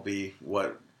match will be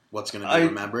what's going to be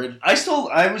remembered. I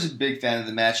was a big fan of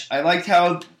the match. I liked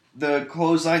how the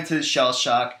clothesline to the shell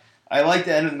shock. I liked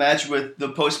the end of the match with the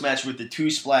post-match with the 2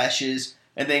 splashes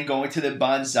and then going to the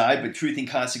Banzai, but Truth and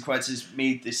Consequences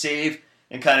made the save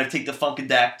and kind of take the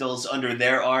Funkadactyls under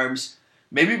their arms.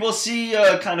 Maybe we'll see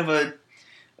kind of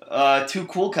a Too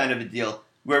Cool kind of a deal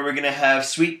where we're going to have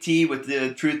Sweet Tea with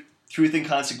the Truth and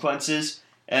Consequences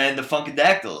and the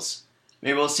Funkadactyls.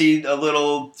 Maybe we'll see a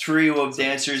little trio of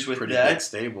dancers with pretty that. Big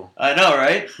stable. I know,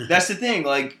 right? That's the thing.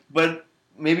 But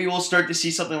maybe we'll start to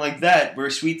see something like that where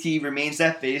Sweet Tea remains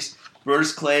that face,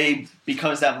 Brodus Clay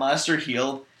becomes that monster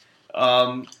heel.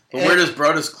 But where does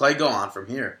Brodus Clay go on from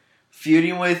here?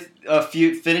 Feuding with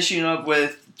finishing up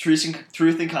with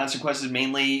Truth and Consequences,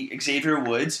 mainly Xavier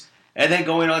Woods, and then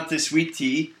going on to Sweet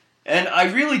Tea. And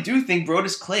I really do think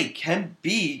Brodus Clay can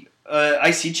be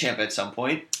IC champ at some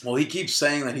point. Well, he keeps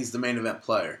saying that he's the main event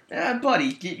player.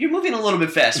 Buddy, you're moving a little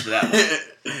bit fast for that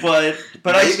one.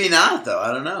 but maybe not, though.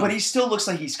 I don't know. But he still looks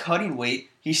like he's cutting weight.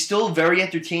 He's still very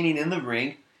entertaining in the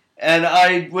ring. And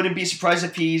I wouldn't be surprised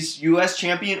if he's U.S.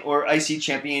 champion or IC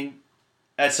champion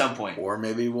at some point. Or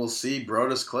maybe we'll see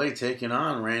Brodus Clay taking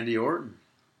on Randy Orton.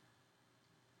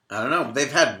 I don't know.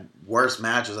 They've had worse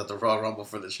matches at the Royal Rumble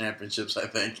for the championships, I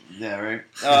think. Yeah, right.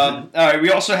 All right,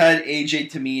 we also had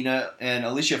AJ, Tamina, and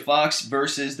Alicia Fox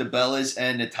versus the Bellas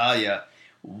and Natalya.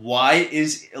 Why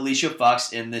is Alicia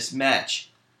Fox in this match?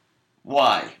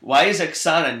 Why? Why is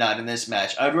Oksana not in this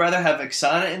match? I'd rather have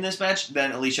Oksana in this match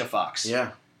than Alicia Fox.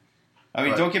 Yeah. I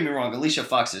mean, don't get me wrong. Alicia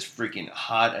Fox is freaking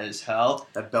hot as hell.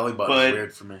 That belly button is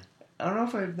weird for me. I don't know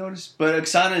if I've noticed, but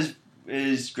Oksana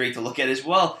is great to look at as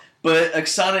well. But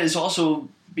Oksana is also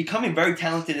becoming very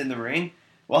talented in the ring.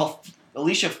 While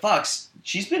Alicia Fox,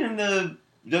 she's been in the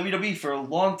WWE for a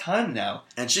long time now.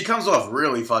 And she comes off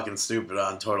really fucking stupid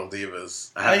on Total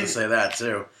Divas. I have to say that,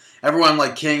 too. Everyone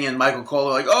like King and Michael Cole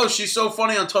are like, oh, she's so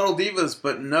funny on Total Divas.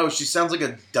 But no, she sounds like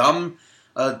a dumb,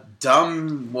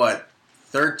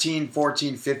 13,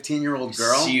 14, 15-year-old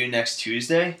girl. See you next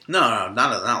Tuesday? No,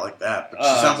 not like that. But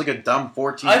she sounds like a dumb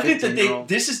 14, 15-year-old. I think that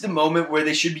this is the moment where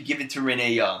they should be given to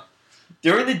Renee Young.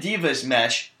 During the Divas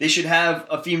match, they should have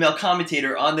a female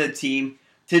commentator on the team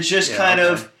to just kind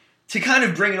of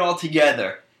bring it all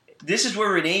together. This is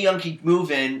where Renee Young can move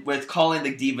in with calling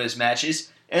the Divas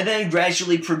matches and then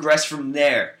gradually progress from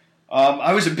there.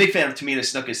 I was a big fan of Tamina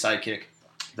Snuka's sidekick.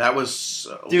 That was...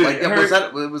 Dude, it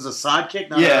was a sidekick,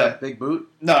 not a big boot?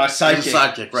 No, a sidekick. It was a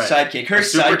sidekick, right. Sidekick. Her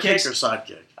super sidekick kick or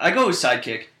sidekick? I go with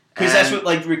sidekick. Because that's what,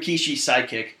 like, Rikishi's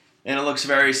sidekick. And it looks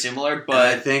very similar,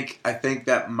 but... And I think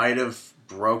that might have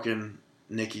broken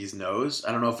Nikki's nose.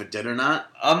 I don't know if it did or not.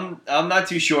 I'm not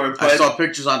too sure, but... I saw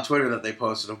pictures on Twitter that they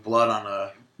posted of blood on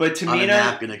a... But Tamina,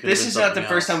 napkin, this is not the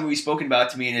first time we've spoken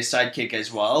about Tamina's sidekick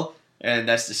as well, and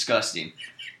that's disgusting.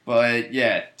 But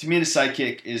yeah, Tamina's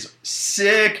sidekick is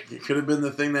sick. It could have been the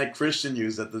thing that Christian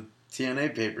used at the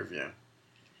TNA pay-per-view.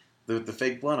 The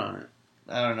fake blood on it.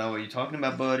 I don't know what you're talking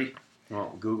about, buddy.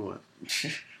 Well, Google it.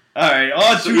 Alright,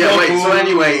 on to So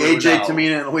anyway, AJ,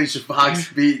 Tamina, and Alicia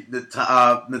Fox beat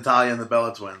Natalya and the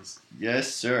Bella Twins.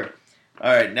 Yes, sir.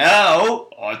 Alright, now,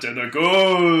 on to the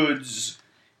goods.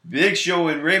 Big Show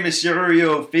and Rey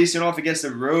Mysterio facing off against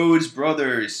the Rhodes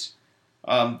Brothers.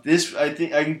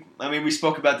 We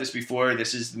spoke about this before.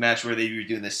 This is the match where they were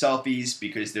doing the selfies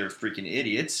because they're freaking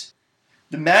idiots.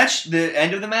 The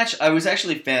end of the match, I was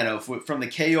actually a fan of. From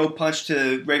the KO punch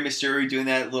to Rey Mysterio doing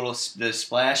that the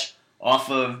splash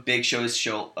off of Big Show's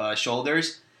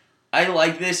shoulders. I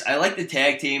like this. I like the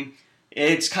tag team.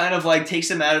 It's kind of like takes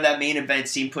them out of that main event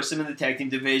scene, puts them in the tag team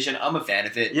division. I'm a fan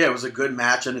of it. Yeah, it was a good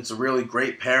match, and it's a really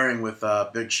great pairing with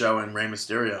Big Show and Rey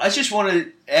Mysterio. I just want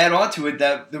to add on to it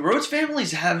that the Rhodes family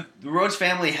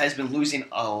has been losing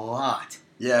a lot.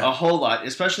 Yeah. A whole lot,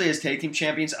 especially as tag team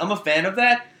champions. I'm a fan of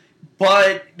that,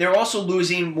 but they're also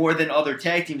losing more than other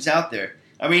tag teams out there.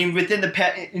 I mean,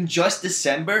 in just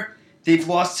December, they've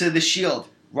lost to The Shield,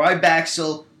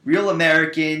 Ryback, Real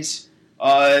Americans,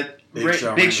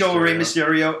 Big Show, Rey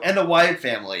Mysterio, and the Wyatt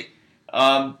family.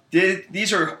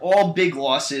 These are all big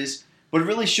losses, but it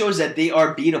really shows that they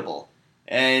are beatable.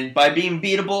 And by being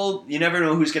beatable, you never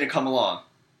know who's going to come along.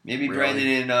 Maybe really?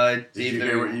 Brandon and Dave. Did you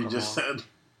hear what you just said?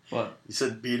 What? You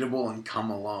said beatable and come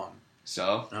along.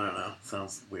 So? I don't know.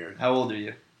 Sounds weird. How old are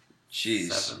you?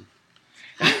 Jeez. 7.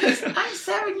 I'm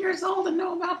 7 years old and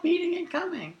know about beating and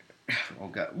coming. Oh,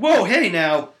 God. Whoa, hey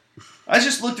now. I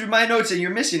just looked through my notes and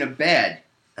you're missing a bad.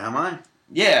 Am I?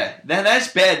 Yeah, that's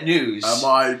bad news. Am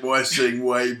I missing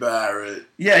Way Barrett?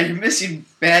 Yeah, you're missing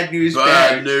bad news.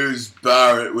 Bad news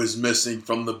Barrett was missing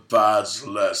from the bads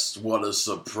list. What a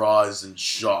surprise and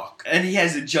shock. And he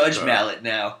has a judge mallet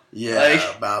now.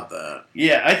 Yeah, about that.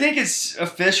 Yeah, I think it's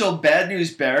official. Bad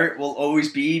news Barrett will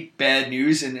always be bad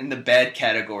news and in the bad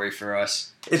category for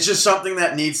us. It's just something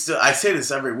that needs to... I say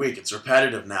this every week. It's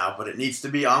repetitive now, but it needs to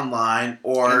be online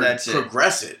or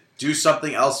progress it. Do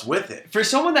something else with it. For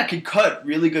someone that can cut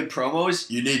really good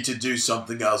promos... You need to do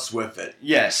something else with it.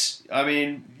 Yes. I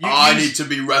mean... I need to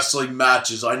be wrestling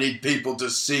matches. I need people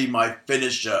to see my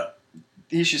finisher.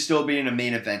 He should still be in a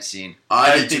main event scene.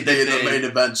 I need to be in the main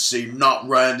event scene, not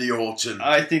Randy Orton.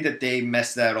 I think that they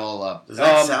messed that all up. Does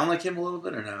that sound like him a little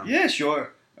bit or no? Yeah,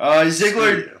 sure.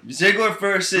 Ziggler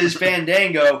versus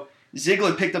Fandango.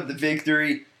 Ziggler picked up the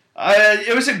victory.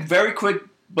 It was a very quick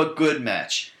but good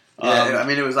match. Yeah, I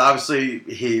mean, it was obviously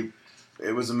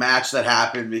it was a match that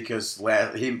happened because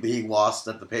he lost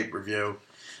at the pay-per-view.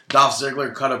 Dolph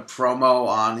Ziggler cut a promo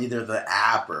on either the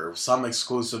app or some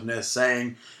exclusiveness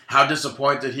saying how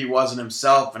disappointed he was in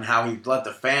himself and how he let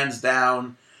the fans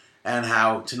down and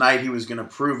how tonight he was going to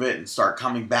prove it and start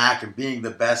coming back and being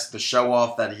the best, the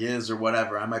show-off that he is or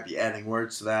whatever. I might be adding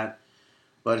words to that.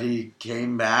 But he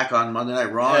came back on Monday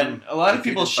Night Raw. And a lot of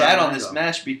people shat on this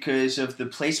match because of the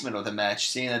placement of the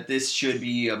match, saying that this should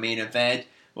be a main event.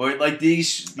 Or like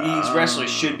these wrestlers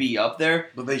should be up there.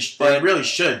 But they really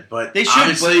should. But they should.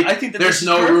 Obviously, but I think that there's this is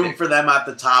no perfect. room for them at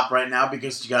the top right now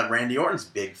because you got Randy Orton's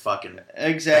big fucking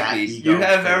exactly. fat ego You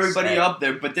have face, everybody man. up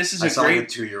there, but this is I a saw great. like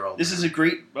a 2-year-old. This is a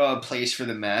great place for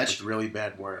the match. with really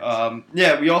bad words.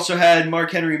 Yeah, we also had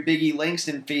Mark Henry and Big E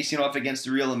Langston facing off against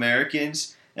the Real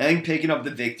Americans and picking up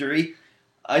the victory.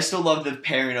 I still love the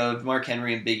pairing of Mark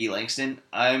Henry and Big E Langston.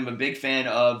 I'm a big fan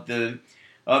of the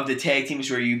tag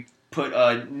teams where you put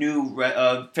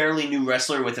a fairly new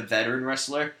wrestler with a veteran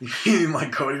wrestler. You mean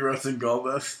like Cody Rhodes and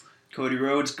Goldust? Cody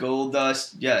Rhodes,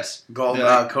 Goldust, yes.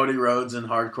 Cody Rhodes and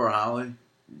Hardcore Holly?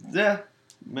 Yeah.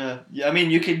 I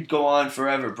mean, you could go on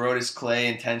forever. Brodus Clay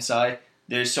and Tensai.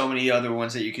 There's so many other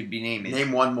ones that you could be naming.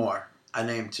 Name one more. I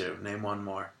named 2. Name one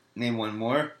more. Name one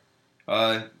more.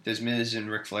 Does Miz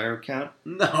and Ric Flair count?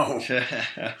 No.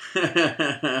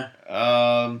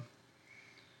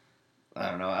 I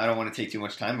don't know. I don't want to take too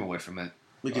much time away from it.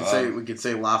 we could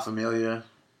say La Familia.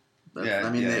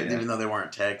 Even though they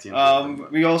weren't tag teams.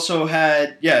 We also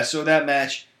had so that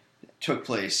match took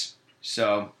place.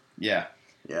 So yeah.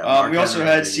 Yeah. We also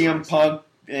had CM Punk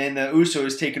and the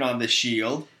Usos taking on the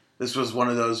Shield. This was one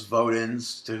of those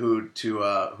vote-ins to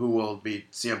who will be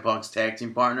CM Punk's tag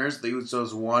team partners. The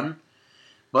Usos won,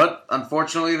 but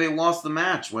unfortunately they lost the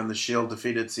match when the Shield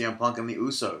defeated CM Punk and the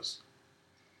Usos.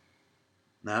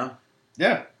 No?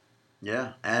 Yeah.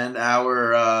 Yeah, and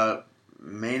our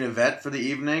main event for the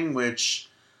evening, which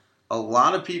a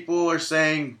lot of people are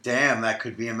saying, damn, that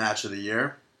could be a match of the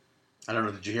year. I don't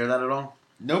know, did you hear that at all?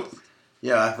 Nope.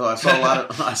 Yeah, I saw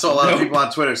a lot of people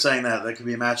on Twitter saying that could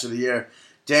be a match of the year.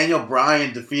 Daniel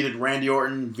Bryan defeated Randy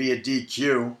Orton via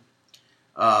DQ.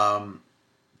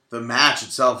 The match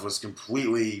itself was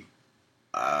completely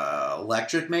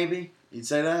electric, maybe? You'd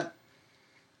say that?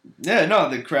 Yeah, no,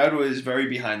 the crowd was very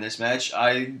behind this match.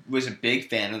 I was a big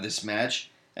fan of this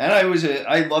match, and I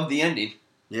loved the ending.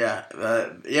 Yeah,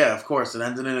 of course. It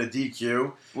ended in a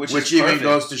DQ, which even perfect.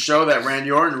 goes to show that Randy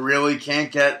Orton really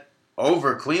can't get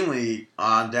over cleanly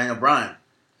on Daniel Bryan.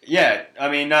 Yeah, I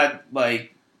mean,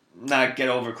 not get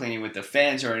over cleaning with the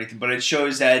fans or anything, but it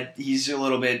shows that he's a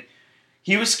little bit.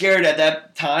 He was scared at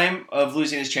that time of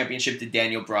losing his championship to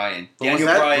Daniel Bryan. But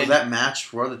was that match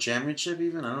for the championship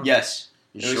even? I don't know. Yes.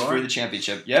 You It was sure? for the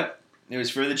championship. Yep. It was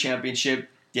for the championship.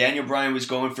 Daniel Bryan was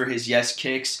going for his yes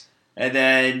kicks and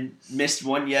then missed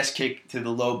one yes kick to the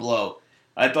low blow.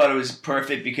 I thought it was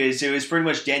perfect because it was pretty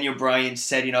much Daniel Bryan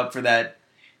setting up for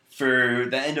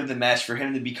the end of the match for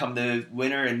him to become the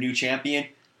winner and new champion.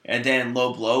 And then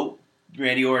low blow,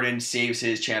 Randy Orton saves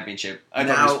his championship. I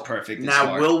thought it was perfect. And Now,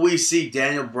 smart. will we see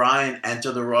Daniel Bryan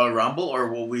enter the Royal Rumble, or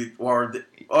will we? Or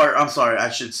I'm sorry, I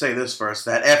should say this first.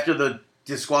 That after the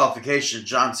disqualification,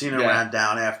 John Cena ran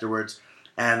down afterwards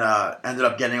and ended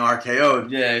up getting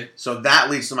RKO'd. Yeah. So that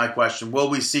leads to my question: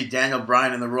 will we see Daniel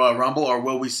Bryan in the Royal Rumble, or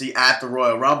will we see at the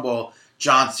Royal Rumble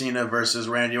John Cena versus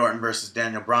Randy Orton versus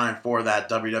Daniel Bryan for that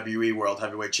WWE World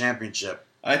Heavyweight Championship?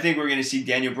 I think we're going to see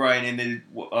Daniel Bryan in the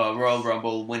Royal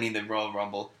Rumble, winning the Royal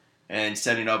Rumble, and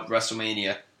setting up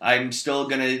WrestleMania. I'm still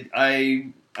going to...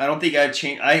 I don't think I've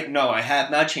changed... I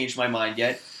have not changed my mind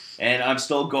yet, and I'm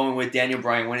still going with Daniel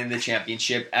Bryan winning the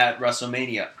championship at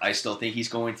WrestleMania. I still think he's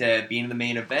going to be in the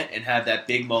main event and have that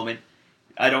big moment.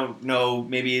 I don't know,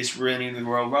 maybe it's winning the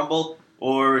Royal Rumble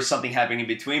or something happening in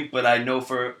between, but I'm not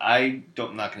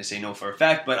going to say no for a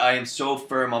fact, but I am so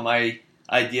firm on my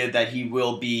idea that he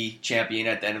will be champion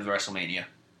at the end of WrestleMania.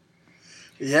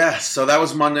 Yeah, so that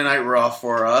was Monday Night Raw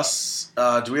for us.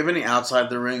 Do we have any outside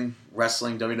the ring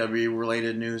wrestling WWE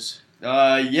related news?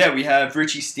 Yeah, we have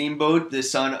Richie Steamboat, the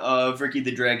son of Ricky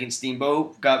the Dragon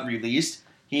Steamboat, got released.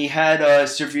 He had a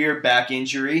severe back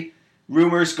injury.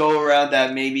 Rumors go around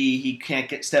that maybe he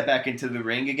can't step back into the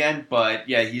ring again, but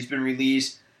yeah, he's been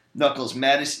released. Knuckles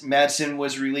Madsen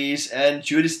was released, and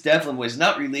Judas Devlin was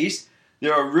not released.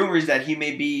 There are rumors that he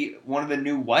may be one of the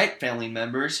new Wyatt family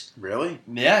members. Really?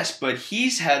 Yes, but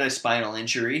he's had a spinal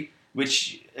injury,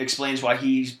 which explains why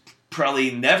he's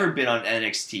probably never been on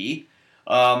NXT.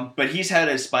 But he's had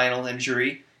a spinal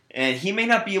injury, and he may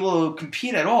not be able to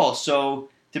compete at all. So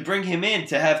to bring him in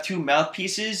to have two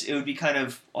mouthpieces, it would be kind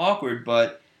of awkward.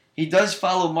 But he does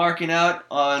follow Markin Out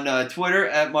on Twitter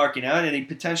at Markin Out, and he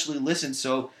potentially listens.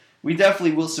 So we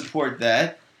definitely will support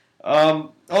that.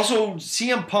 Also,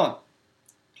 CM Punk.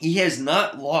 He has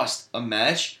not lost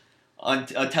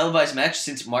a televised match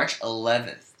since March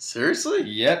 11th. Seriously?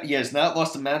 Yep, he has not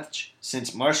lost a match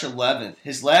since March 11th.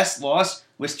 His last loss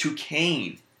was to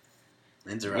Kane.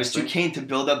 Interesting. It was to Kane to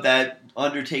build up that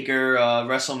Undertaker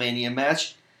WrestleMania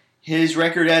match. His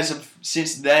record as of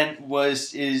since then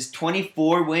is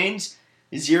 24 wins,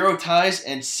 0 ties,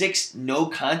 and 6 no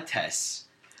contests.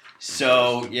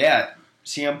 So, yeah,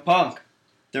 CM Punk,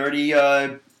 30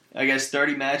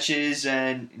 matches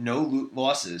and no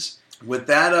losses. With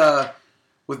that,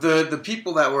 with the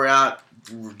people that were out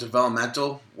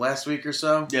developmental last week or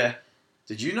so. Yeah.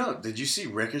 Did you see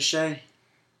Ricochet?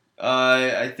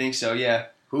 I think so, yeah.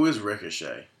 Who is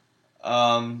Ricochet?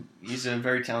 He's a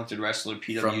very talented wrestler,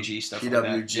 PWG stuff PWG,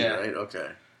 like that. Yeah. Right?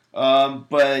 Okay.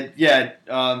 But yeah,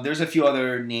 there's a few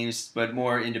other names, but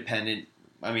more independent.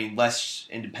 I mean, less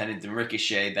independent than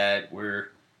Ricochet that were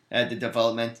at the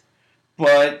development.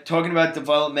 But talking about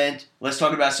development, let's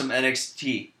talk about some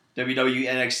NXT. WWE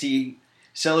NXT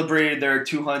celebrated their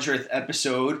 200th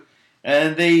episode,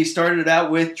 and they started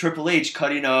out with Triple H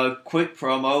cutting a quick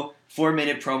promo,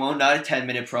 4-minute promo, not a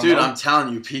 10-minute promo. Dude, I'm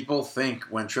telling you, people think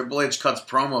when Triple H cuts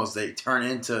promos, they turn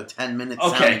into 10-minute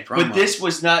sounding okay, promos.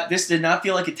 but this did not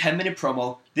feel like a 10-minute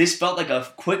promo. This felt like a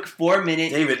quick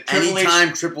 4-minute. David,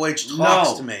 anytime Triple H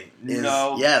talks to me,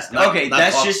 yes, not, okay, not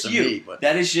that's just you. Me, but,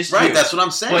 that is just right. you. That's what I'm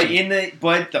saying.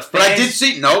 But the fans, I did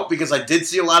see because I did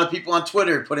see a lot of people on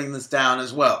Twitter putting this down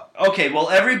as well. Okay, well,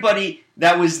 everybody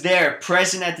that was there,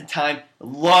 present at the time,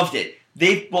 loved it.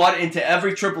 They bought into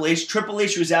every Triple H. Triple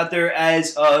H was out there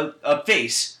as a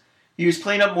face. He was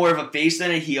playing up more of a face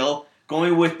than a heel,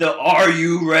 going with the "Are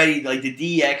you ready?" like the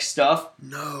DX stuff.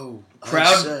 No, crowd.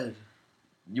 I said.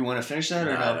 You want to finish that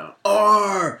or no? I don't.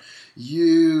 Are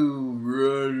you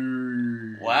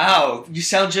ready? Wow, you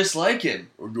sound just like him.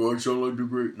 Or do I sound like the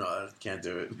great? No, I can't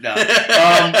do it. No.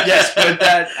 Yes, but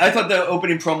I thought the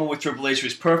opening promo with Triple H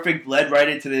was perfect. Led right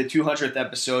into the 200th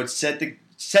episode. Set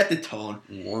the tone.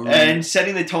 And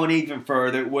setting the tone even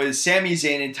further was Sami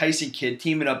Zayn and Tyson Kidd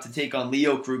teaming up to take on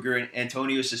Leo Kruger and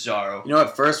Antonio Cesaro. You know,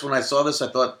 at first when I saw this,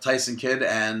 I thought Tyson Kidd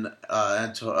and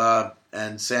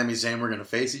Sami Zayn were going to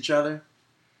face each other.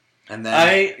 And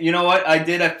then you know what? I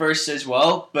did at first as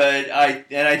well, but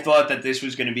I thought that this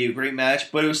was going to be a great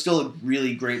match, but it was still a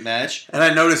really great match. And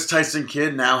I noticed Tyson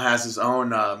Kidd now has his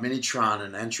own Minitron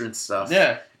and entrance stuff.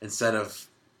 Yeah. Instead of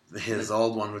his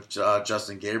old one with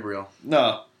Justin Gabriel.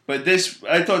 No, but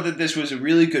I thought that this was a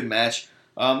really good match.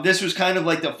 This was kind of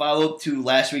like the follow-up to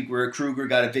last week where Kruger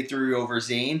got a victory over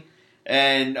Zayn.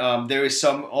 And there was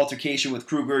some altercation with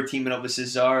Kruger teaming up with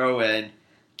Cesaro and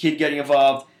Kidd getting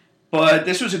involved. But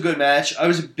this was a good match. I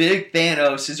was a big fan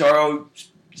of Cesaro.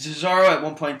 Cesaro at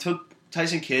one point took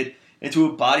Tyson Kidd into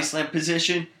a body slam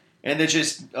position. And then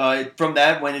just from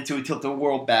that went into a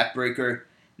tilt-a-world backbreaker.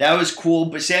 That was cool.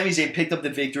 But Sami Zayn picked up the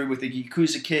victory with a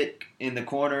Yakuza kick in the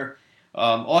corner.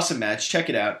 Awesome match. Check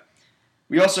it out.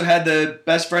 We also had the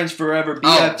Best Friends Forever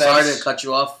BFFs. Oh, sorry to cut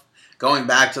you off. Going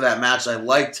back to that match, I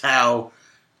liked how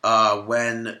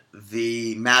when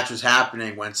the match was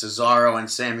happening, when Cesaro and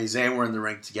Sami Zayn were in the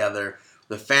ring together,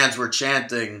 the fans were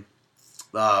chanting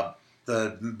the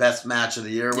best match of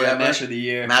the year. Yeah, match of the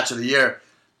year. Match of the year.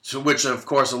 To which, of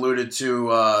course, alluded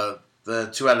to the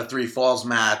 2 out of 3 falls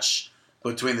match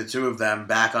between the two of them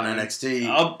back on NXT.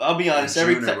 I'll be honest.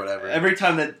 Every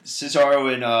time that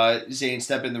Cesaro and Zayn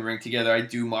step in the ring together, I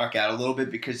do mark out a little bit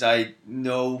because I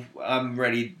know I'm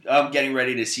ready. I'm getting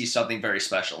ready to see something very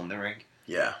special in the ring.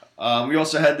 Yeah. We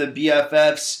also had the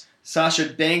BFFs, Sasha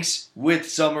Banks with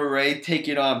Summer Rae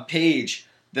taking on Paige,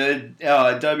 the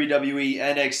WWE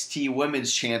NXT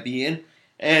Women's Champion.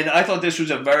 And I thought this was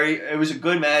it was a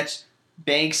good match.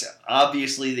 Banks,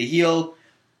 obviously the heel.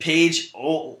 Paige,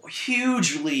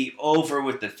 hugely over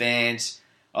with the fans.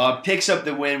 Picks up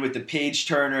the win with the Paige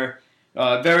Turner.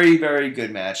 Very, very good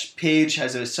match. Paige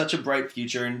has such a bright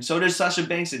future, and so does Sasha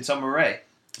Banks and Summer Rae.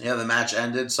 Yeah, the match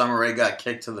ended. Summer Rae got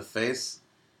kicked to the face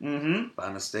by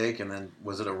mistake, and then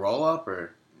was it a roll-up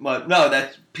or? Well, no,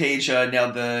 that Paige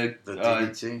nailed the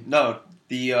DDT. No,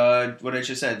 the what I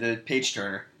just said, the Paige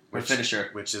Turner, the finisher,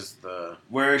 which is the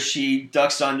where she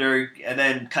ducks under and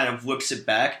then kind of whips it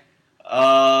back.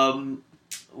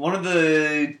 One of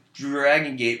the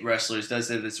Dragon Gate wrestlers does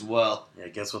it as well. Yeah,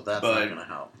 guess what? That's not going to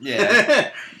help.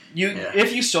 Yeah,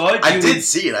 if you saw it, I did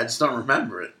see it. I just don't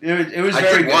remember it. It was I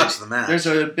very did good. watch the match. There's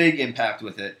a big impact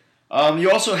with it.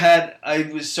 You also had. I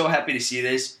was so happy to see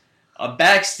this. A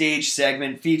backstage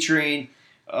segment featuring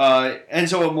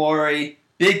Enzo Amore,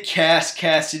 Big Cass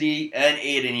Cassidy, and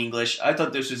Aiden English. I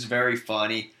thought this was very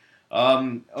funny.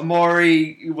 Amore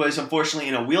was unfortunately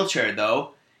in a wheelchair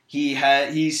though.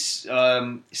 He's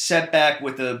set back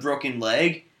with a broken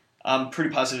leg. I'm pretty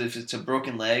positive it's a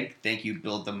broken leg. Thank you,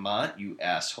 Bill DeMott, you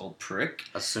asshole prick.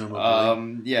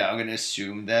 Assumably. Yeah, I'm going to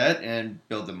assume that. And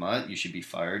Bill DeMott, you should be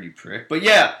fired, you prick. But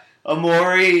yeah,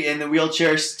 Amore in the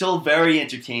wheelchair, still very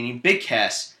entertaining. Big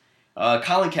Cass.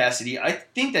 Colin Cassidy, I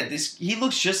think that he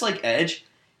looks just like Edge.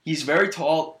 He's very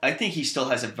tall. I think he still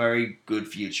has a very good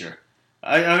future.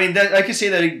 I mean, I can say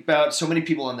that about so many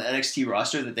people on the NXT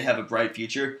roster that they have a bright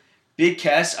future. Big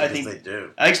Cass, I think they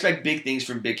do. I expect big things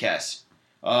from Big Cass.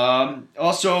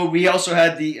 Also, we also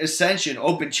had the Ascension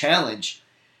Open Challenge,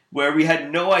 where we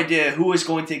had no idea who was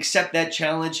going to accept that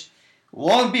challenge.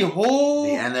 Lo and behold,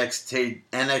 The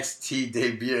NXT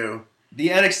debut the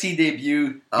NXT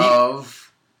debut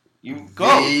of you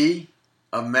go. the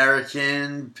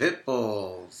American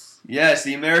Pitbulls. Yes,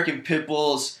 the American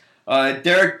Pitbulls,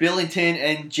 Derek Billington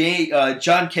and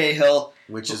John Cahill.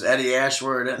 Which is Eddie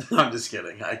Ashworth. And, no, I'm just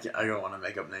kidding. I don't want to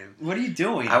make up names. What are you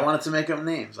doing? I wanted to make up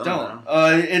names. I don't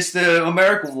know. It's the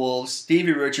American Wolves,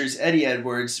 Stevie Richards, Eddie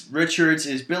Edwards. Richards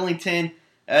is Billington,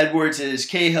 Edwards is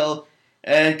Cahill.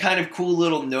 And kind of cool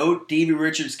little note, Davey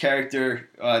Richards' character,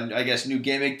 I guess new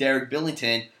gimmick, Derek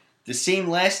Billington, the same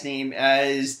last name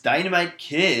as Dynamite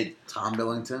Kid. Tom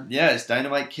Billington? Yes,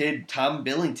 Dynamite Kid, Tom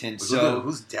Billington.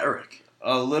 Who's Derek?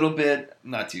 A little bit,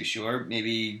 not too sure,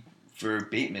 maybe for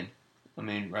Bateman. I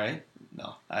mean, right?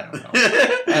 No, I don't know.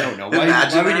 I don't know.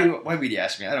 Why would you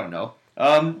ask me? I don't know.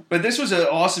 But this was an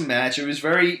awesome match. It was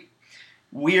very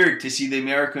weird to see the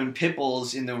American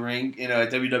Pitbulls in the ring, in a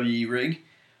WWE ring.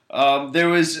 There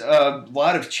was a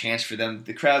lot of chants for them.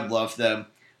 The crowd loved them.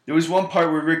 There was one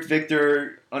part where Rick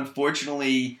Victor,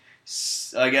 unfortunately,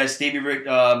 I guess Davey Rick,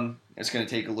 it's going to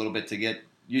take a little bit to get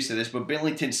used to this, but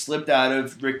Billington slipped out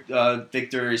of Rick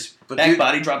Victor's back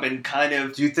body drop and kind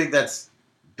of... Do you think that's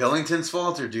Billington's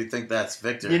fault, or do you think that's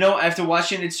Victor? You know, after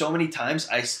watching it so many times,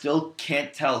 I still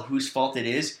can't tell whose fault it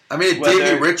is. I mean,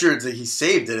 Davey Richards, he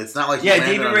saved it. It's not like he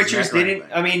Davey Richards didn't...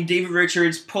 I mean, Davey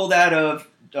Richards pulled out of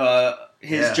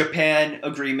his Japan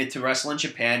agreement to wrestle in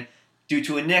Japan due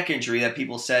to a neck injury that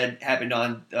people said happened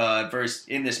on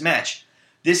in this match.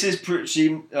 This is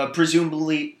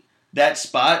presumably that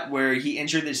spot where he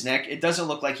injured his neck. It doesn't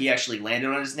look like he actually landed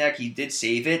on his neck. He did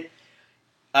save it.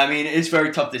 I mean, it's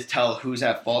very tough to tell who's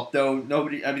at fault, though.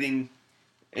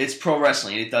 It's pro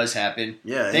wrestling. It does happen.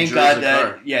 Yeah, thank God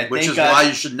that. Yeah, which is why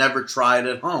you should never try it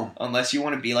at home, unless you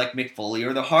want to be like Mick Foley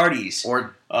or the Hardys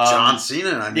or John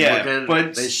Cena. I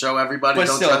mean, they show everybody. But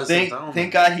don't still, try this at home.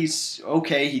 Thank God he's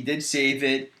okay. He did save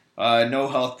it. No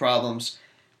health problems.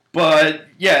 But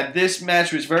yeah, this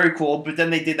match was very cool. But then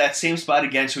they did that same spot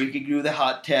again, so he could do the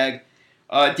hot tag.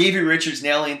 Davey Richards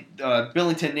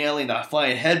Billington nailing the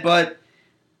flying headbutt.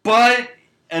 But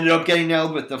ended up getting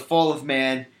nailed with the Fall of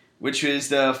Man, which was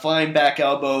the flying back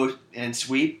elbow and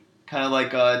sweep. Kind of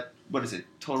like, what is it,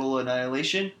 Total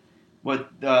Annihilation? What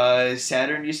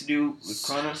Saturn used to do with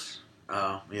Kronos?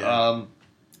 Oh,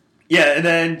 yeah. And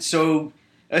then, so,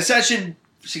 Ascension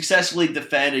successfully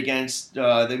defend against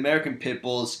the American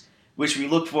Pitbulls, which we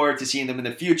look forward to seeing them in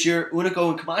the future.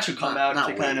 Unico and Camacho come out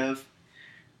to kind of...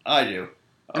 I do.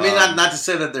 I mean, not to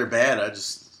say that they're bad,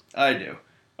 I do.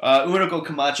 Unico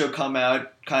Camacho come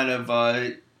out, kind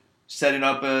of setting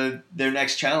up their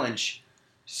next challenge.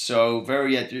 So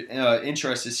very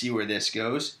interested to see where this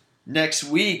goes. Next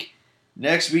week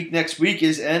is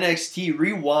NXT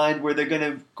Rewind, where they're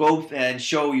gonna go and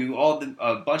show you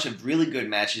a bunch of really good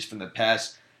matches from the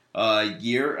past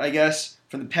year, I guess,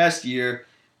 from the past year.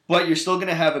 But you're still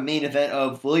gonna have a main event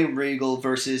of William Regal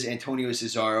versus Antonio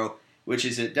Cesaro, which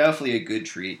is definitely a good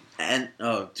treat. And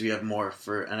do you have more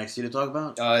for NXT to talk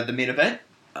about? The main event?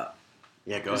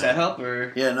 Yeah, go ahead. Does that help?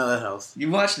 Or yeah, no, that helps. You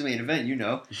watched the main event, you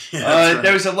know. Yeah, right.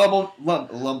 There was a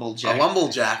lumberjack. A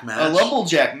lumberjack match. A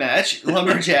lumberjack match.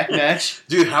 Lumberjack match.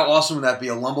 Dude, how awesome would that be?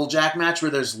 A lumberjack match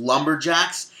where there's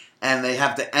lumberjacks and they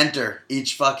have to enter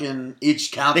each countdown.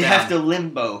 They have to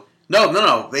limbo.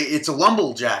 No. It's a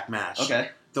lumberjack match. Okay.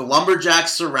 The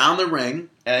lumberjacks surround the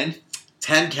ring. And?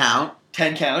 10 count.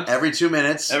 10 count. Every 2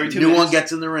 minutes. New one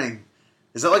gets in the ring.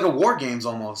 Is that like a War Games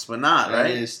almost? But not, right?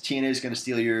 It is. TNA is going to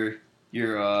steal your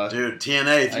dude,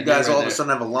 TNA, if you guys all of a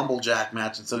sudden have a lumberjack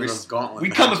match instead of this gauntlet we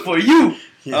match. coming for you!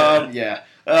 Yeah.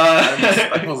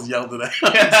 I almost yelled at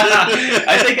that.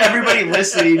 I think everybody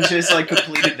listening just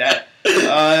completed that.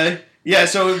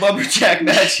 So lumberjack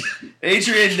match.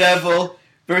 Adrian Neville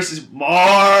versus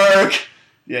Mark.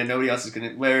 Yeah, nobody else is going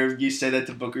to... Where you say that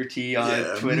to Booker T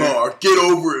on Twitter. Mark, get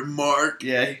over it, Mark.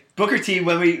 Yeah, Booker T,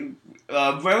 when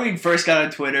we first got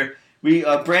on Twitter...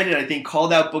 Brandon, I think,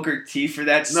 called out Booker T for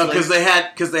that. No, because they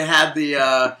had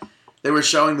they were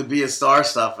showing the Be a Star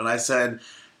stuff, and I said,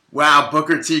 "Wow,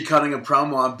 Booker T cutting a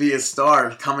promo on Be a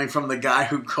Star, coming from the guy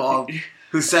who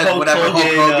said Hulk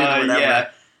Hogan or whatever."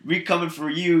 Yeah. We coming for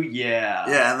you, yeah.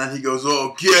 Yeah, and then he goes,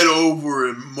 "Oh, get over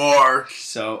it, Mark."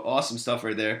 So awesome stuff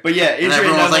right there. But yeah, And Adrian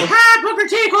everyone was Neville. like, "Ha, Booker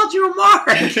T called you a Mark."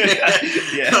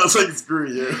 Yeah. I was like, "Screw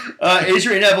you."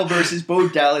 Adrian Neville versus Bo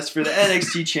Dallas for the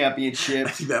NXT Championship.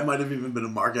 I think that might have even been a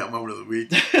Mark Out moment of the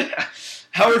week.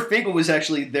 Howard Finkel was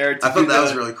actually there. I thought that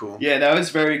was really cool. Yeah, that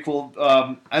was very cool.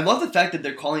 I love the fact that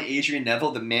they're calling Adrian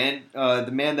Neville the man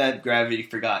that gravity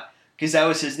forgot, because that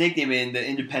was his nickname in the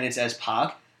Independents as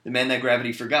Pac, the man that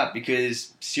gravity forgot.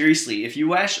 Because seriously, if you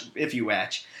watch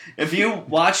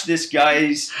this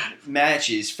guy's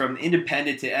matches from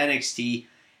Independent to NXT,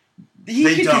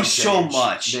 he could do so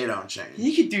much. They don't change.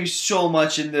 He could do so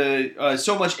much in the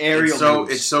so much aerial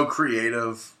moves. It's so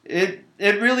creative.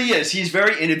 It really is. He's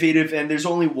very innovative, and there's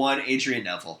only one Adrian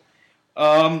Neville.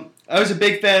 I was a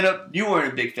big fan of... You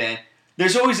weren't a big fan.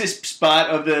 There's always this spot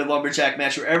of the Lumberjack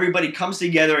match where everybody comes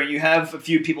together, and you have a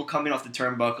few people coming off the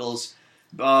turnbuckles.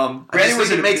 I just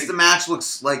think it makes the match look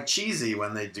like cheesy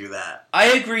when they do that. I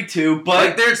agree too,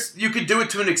 but you could do it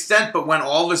to an extent, but when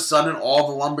all of a sudden all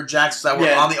the lumberjacks that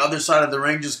were on the other side of the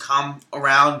ring just come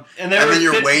around, and then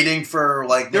you're waiting for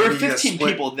there were 15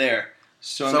 people there,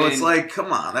 so I mean, it's like,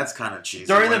 come on, that's kind of cheesy.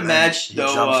 During the match, he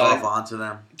jumps off onto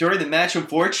them. During the match,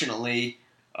 unfortunately,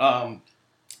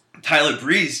 Tyler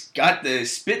Breeze got the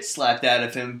spit slapped out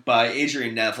of him by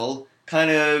Adrian Neville.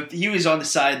 He was on the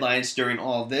sidelines during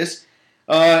all of this.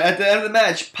 At the end of the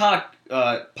match,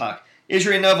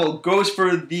 Adrian Neville goes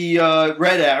for the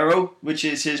Red Arrow, which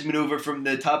is his maneuver from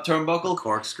the top turnbuckle.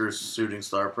 Corkscrew shooting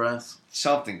star press.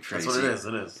 Something crazy. That's what it is.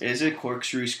 It is. Is it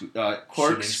corkscrew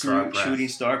shooting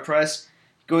star press?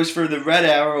 Goes for the Red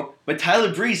Arrow, but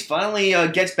Tyler Breeze finally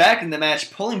gets back in the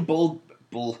match, pulling Bo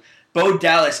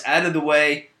Dallas out of the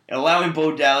way and allowing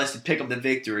Bo Dallas to pick up the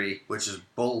victory. Which is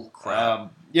bull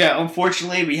crap. Yeah,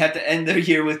 unfortunately, we have to end the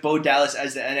year with Bo Dallas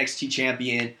as the NXT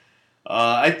champion.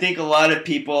 I think a lot of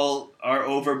people are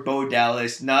over Bo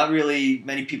Dallas. Not really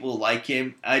many people like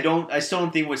him. I still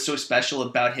don't think what's so special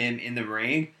about him in the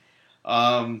ring.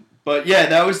 But yeah,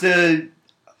 that was the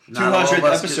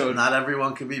 200th episode. Not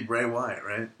everyone can be Bray Wyatt,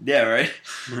 right? Yeah, right.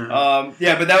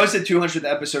 Yeah, but that was the 200th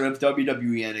episode of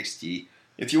WWE NXT.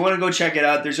 If you want to go check it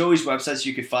out, there's always websites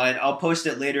you can find. I'll post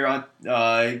it later on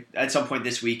at some point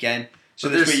this weekend. So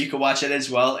this way you can watch it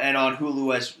as well, and on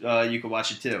Hulu as you can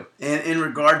watch it too. And in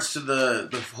regards to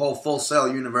the whole Full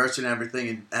Sail University and everything,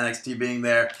 and NXT being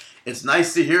there, it's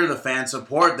nice to hear the fan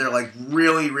support. They're like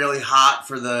really, really hot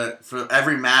for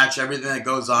every match, everything that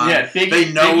goes on. Yeah,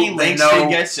 Biggie Langston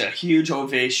gets a huge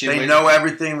ovation. They know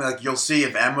everything. Like you'll see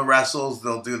if Emma wrestles,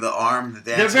 they'll do the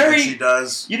dance that she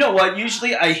does. You know what?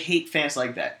 Usually I hate fans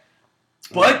like that,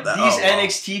 but these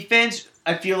NXT fans,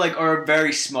 I feel like, are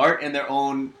very smart in their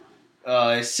own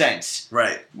sense.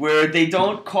 Right. Where they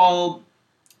don't call...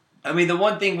 I mean, the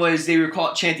one thing was they were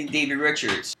chanting Davey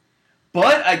Richards.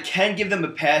 But I can give them a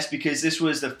pass because this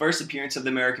was the first appearance of the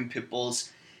American Pitbulls.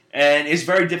 And it's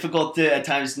very difficult to, at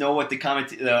times, know what the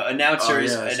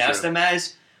announcers announce them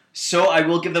as. So I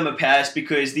will give them a pass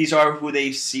because these are who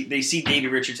they see. They see Davey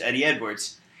Richards, Eddie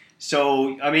Edwards.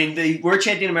 So, I mean, they were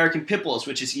chanting American Pitbulls,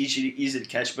 which is easy to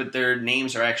catch, but their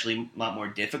names are actually a lot more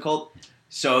difficult.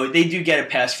 So they do get a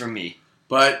pass from me.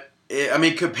 But, I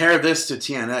mean, compare this to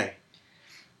TNA.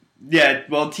 Yeah,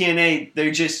 well, TNA,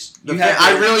 they're just...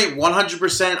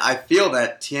 100%, I feel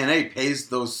that TNA pays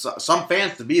some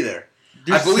fans to be there.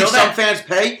 I believe some fans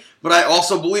pay, but I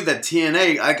also believe that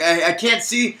TNA, I can't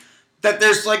see that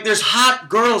there's hot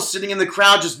girls sitting in the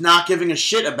crowd just not giving a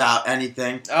shit about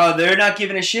anything. Oh, they're not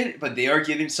giving a shit, but they are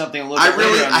giving something a little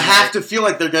bit I have to feel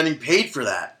like they're getting paid for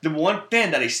that. The one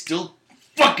fan that I still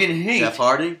fucking hate. Jeff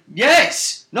Hardy?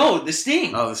 Yes. No, the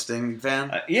Sting. Oh, the Sting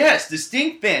fan? Yes, the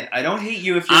Sting fan. I don't hate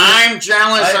you if you're... I'm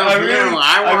jealous of you.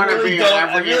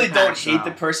 I really don't hate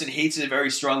the person. Hate's a very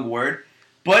strong word.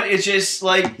 But it's just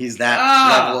like... He's that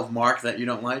level of Mark that you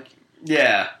don't like?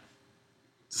 Yeah.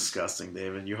 Disgusting,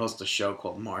 David. You host a show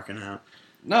called Markin Out.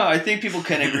 No, I think people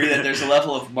can agree that there's a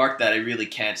level of Mark that I really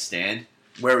can't stand.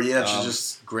 Where you have to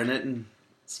just grin it and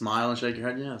smile and shake your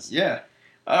head, yes. Yeah.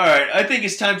 All right, I think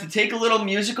it's time to take a little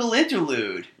musical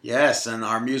interlude. Yes, and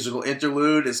our musical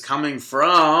interlude is coming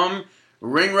from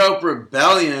Ring Rope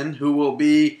Rebellion, who will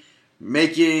be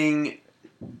making,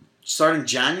 starting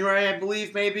January, I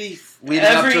believe, maybe, leading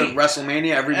up to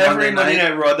WrestleMania every Monday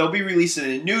night. Raw, they'll be releasing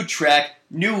a new track,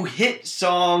 new hit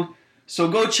song, so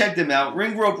go check them out.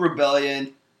 Ring Rope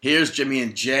Rebellion. Here's Jimmy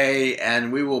and Jay,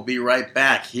 and we will be right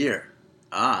back here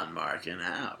on Markin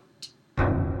Out.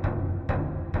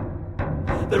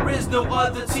 There is no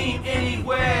other team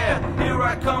anywhere. Here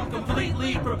I come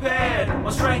completely prepared. My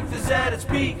strength is at its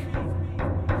peak.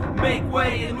 Make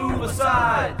way and move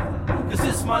aside. cause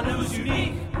it's my news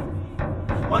unique.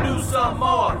 My new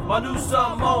Samoa, my new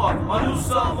Samoa, my new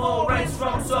Samoa reigns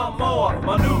from Samoa,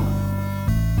 my new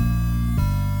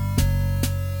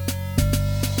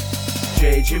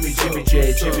J, Jimmy, Jimmy,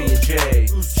 J, Jimmy and J.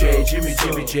 J, Jimmy,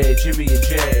 Jimmy, J, Jimmy and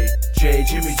J. J,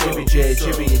 Jimmy, Jimmy, J,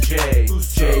 Jimmy and J.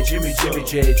 J, Jimmy, Jimmy,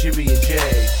 J, Jimmy and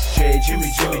J. J,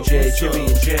 Jimmy, Jimmy, J, Jimmy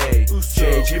and J.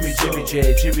 J, Jimmy, Jimmy,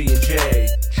 J, Jimmy and J.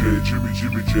 J, Jimmy,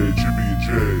 Jimmy, J, Jimmy and J.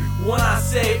 When I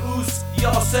say oos,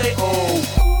 y'all say oh.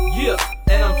 Yeah,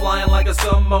 and I'm flying like a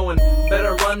Samoan.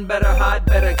 Better run, better hide,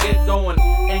 better get going.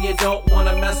 And you don't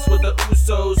wanna mess with the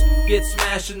Usos. Get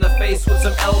smashed in the face with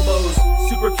some elbows.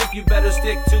 Super kick, you better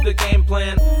stick to the game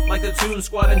plan. Like the Toon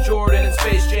Squad and Jordan and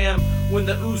Space Jam. When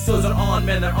the Usos are on,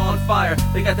 man, they're on fire.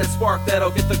 They got that spark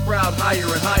that'll get the crowd higher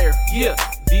and higher. Yeah,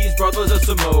 these brothers of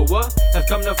Samoa have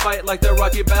come to fight like the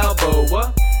Rocky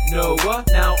Balboa. Noah,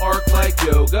 now arc like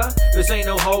yoga. This ain't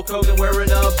no Hulk Hogan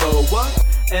wearing a boa.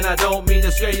 And I don't mean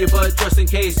to scare you, but just in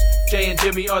case, Jay and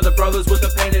Jimmy are the brothers with the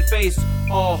painted face.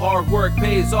 All hard work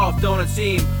pays off, don't it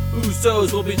seem?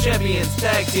 Usos will be champions,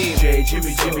 tag team. J,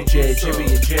 Jimmy, Jimmy, J, Jimmy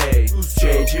and J.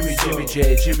 J, Jimmy, Jimmy,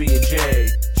 J, Jimmy and J.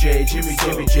 J, Jimmy,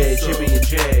 Jimmy, J, Jimmy and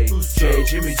J. J,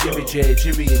 Jimmy, Jimmy, J,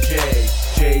 Jimmy and J.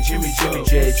 J, Jimmy, Jimmy,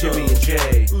 J, Jimmy and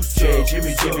J. J,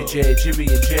 Jimmy, Jimmy, J, Jimmy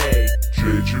and J.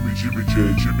 J, Jimmy, Jimmy,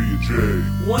 J, Jimmy and J.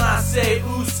 When I say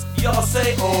oos, y'all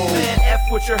say oh. Man, F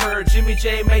what you heard, Jimmy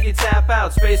J make it tap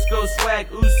out. Space Ghost swag,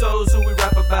 Usos who we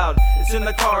rap about. It's in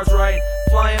the cards, right?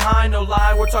 Flying high, no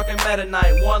lie, we're talking meta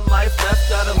night. One life left,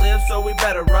 gotta live, so we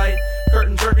better, right?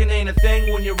 Curtain jerking ain't a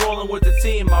thing when you're rolling with the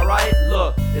team, alright?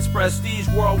 Look, it's prestige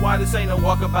worldwide, this ain't no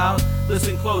walkabout.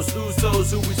 Listen close,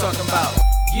 Usos who we talking about.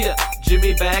 Yeah,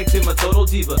 Jimmy bagged him a total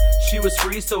diva. She was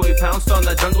free, so he pounced on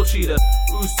that jungle cheetah.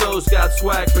 Usos got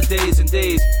swag for days and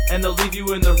days, and they'll leave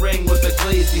you in the ring with a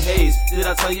glazy haze. Did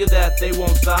I tell you that they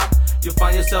won't stop? You'll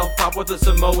find yourself pop with a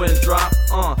Samoan drop.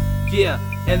 Yeah,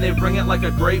 and they bring it like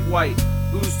a great white.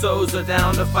 Usos are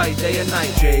down to fight day and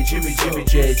night. J, Jimmy, Jimmy,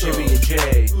 J, Jimmy and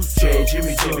J. J,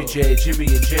 Jimmy, Jimmy, J, Jimmy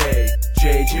and J.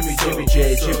 J, Jimmy, Jimmy,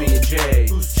 J, Jimmy and J.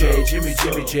 J, Jimmy,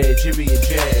 Jimmy, J, Jimmy and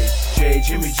J. J,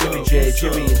 Jimmy, Jimmy, J,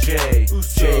 Jimmy and J.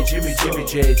 J, Jimmy, Jimmy,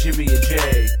 J, Jimmy and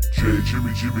J. J,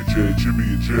 Jimmy, Jimmy, J, Jimmy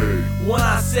and J. When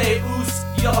I say oos,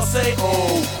 y'all say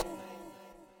oh.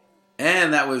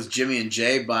 And that was Jimmy and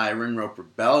Jay by Ring Rope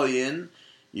Rebellion.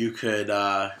 You could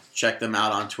check them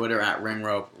out on Twitter at Ring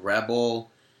Rope Rebel.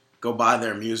 Go buy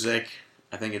their music.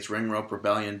 I think it's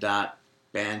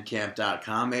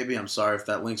ringroperebellion.bandcamp.com maybe. I'm sorry if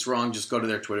that link's wrong. Just go to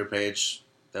their Twitter page.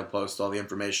 They'll post all the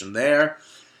information there.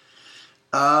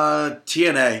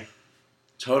 TNA,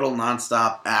 Total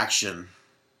Nonstop Action.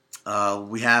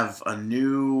 We have a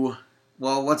new...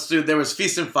 Well, let's do... There was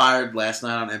Feast and Fired last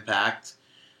night on Impact.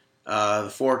 The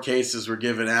 4 cases were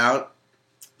given out.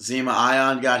 Zema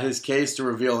Ion got his case to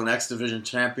reveal an X Division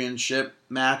Championship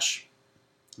match.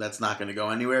 That's not going to go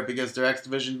anywhere because their X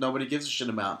Division nobody gives a shit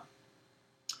about.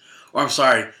 Or I'm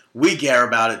sorry, we care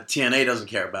about it. TNA doesn't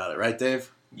care about it, right,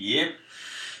 Dave? Yep.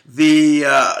 The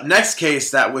next case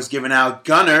that was given out,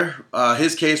 Gunner,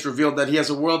 his case revealed that he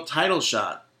has a world title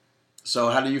shot. So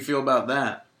how do you feel about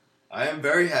that? I am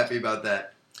very happy about that.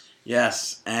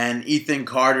 Yes, and Ethan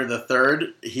Carter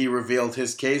III, he revealed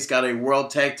his case, got a World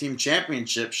Tag Team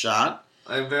Championship shot.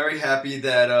 I'm very happy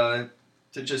that, to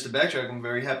backtrack, I'm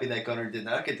very happy that Gunner did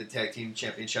not get the Tag Team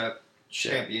Championship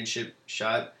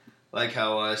shot, like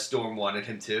how Storm wanted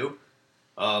him to.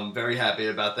 Very happy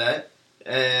about that.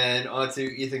 And on to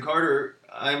Ethan Carter,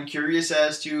 I'm curious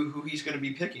as to who he's going to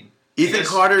be picking. Ethan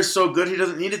Carter is so good he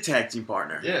doesn't need a tag team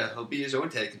partner. Yeah, he'll be his own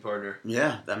tag team partner.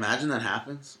 Yeah, imagine that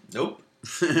happens. Nope.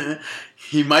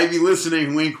 He might be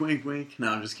listening. Wink, wink, wink.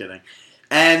 No, I'm just kidding.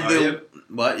 And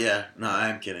what? Yeah, no,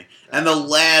 I'm kidding. And the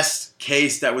last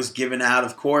case that was given out,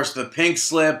 of course, the pink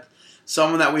slip.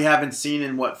 Someone that we haven't seen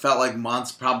in what felt like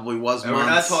months, probably was and months.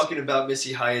 We're not talking about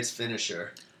Missy Hyatt's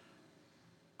finisher.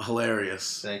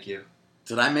 Hilarious. Thank you.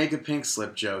 Did I make a pink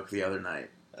slip joke the other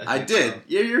night? I So. did.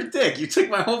 Yeah, you're a dick. You took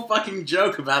my whole fucking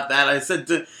joke about that. I said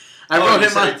to... I wrote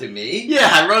it to me? Yeah,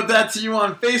 I wrote that to you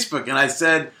on Facebook, and I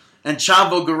said... And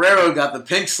Chavo Guerrero got the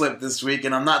pink slip this week,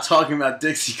 and I'm not talking about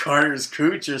Dixie Carter's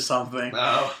cooch or something.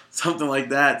 Oh. Something like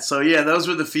that. So, yeah, those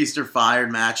were the Feast or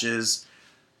Fired matches.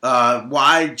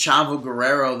 Why Chavo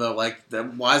Guerrero, though? Why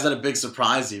is that a big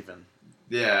surprise, even?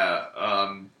 Yeah,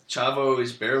 Chavo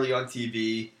is barely on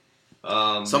TV.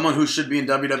 Someone who should be in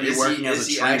WWE working as a trainer. Is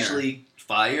he actually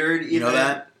fired, even? You know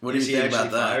that? What do you think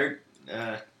about that? Fired?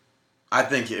 I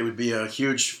think it would be a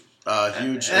huge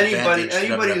advantage.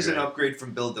 Anybody who's an upgrade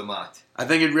from Bill DeMott. I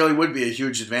think it really would be a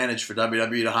huge advantage for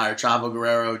WWE to hire Chavo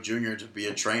Guerrero Jr. to be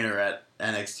a trainer at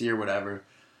NXT or whatever.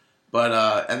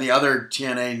 But and the other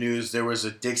TNA news, there was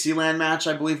a Dixieland match,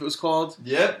 I believe it was called.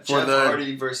 Yep, For Jeff the-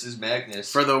 Hardy versus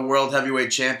Magnus. For the World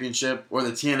Heavyweight Championship, or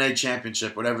the TNA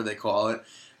Championship, whatever they call it.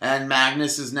 And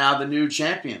Magnus is now the new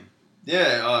champion.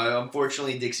 Yeah,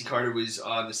 unfortunately, Dixie Carter was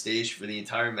on the stage for the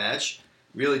entire match.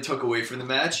 Really took away from the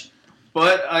match.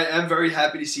 But I am very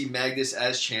happy to see Magnus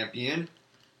as champion.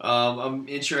 I'm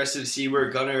interested to see where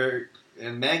Gunnar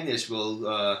and Magnus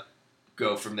will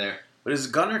go from there. But is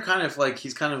Gunnar kind of like,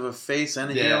 he's kind of a face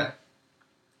and a heel? Yeah.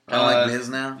 Kind of like Miz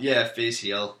now? Yeah, face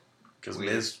heel. Because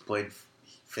Weird. Miz played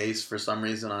face for some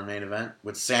reason on Main Event.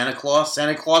 With Santa Claus.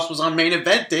 Santa Claus was on Main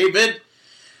Event, David!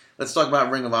 Let's talk about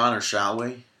Ring of Honor, shall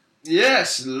we?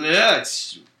 Yes,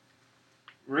 let's.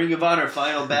 Ring of Honor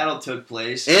final battle took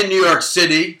place. In New York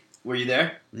City. Were you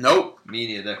there? Nope. Me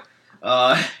neither.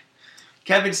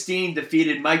 Kevin Steen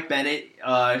defeated Mike Bennett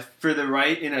for the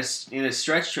right in a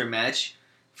stretcher match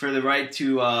for the right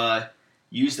to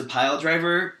use the pile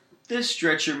driver. The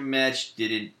stretcher match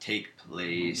didn't take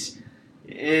place.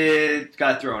 It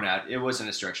got thrown out. It wasn't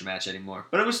a stretcher match anymore,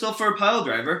 but it was still for a pile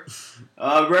driver.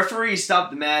 Referee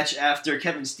stopped the match after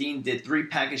Kevin Steen did 3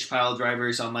 package pile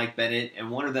drivers on Mike Bennett,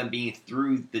 and one of them being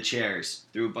through the chairs,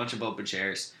 through a bunch of open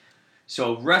chairs.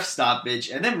 So ref stoppage,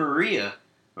 and then Maria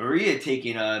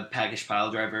taking a package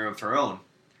pile driver of her own.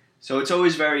 So it's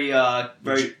always very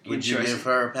Would you interesting. give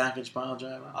her a package pile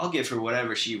driver? I'll give her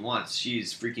whatever she wants.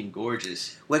 She's freaking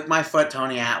gorgeous. Lick my foot,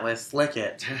 Tony Atlas. Lick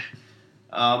it.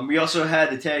 We also had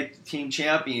the tag team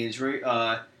champions,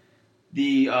 the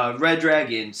Red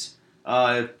Dragons,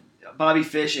 Bobby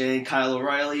Fish and Kyle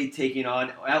O'Reilly taking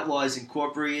on Outlaws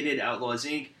Incorporated, Outlaws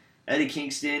Inc., Eddie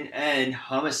Kingston, and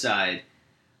Homicide.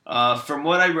 From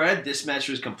what I read, this match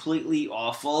was completely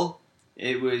awful.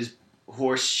 It was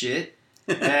horse shit.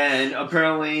 And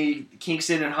apparently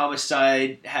Kingston and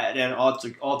Homicide had an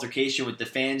altercation with the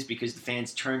fans because the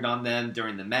fans turned on them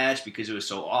during the match because it was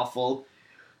so awful.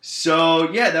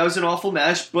 So, yeah, that was an awful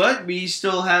match, but we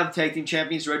still have tag team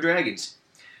champions Red Dragons.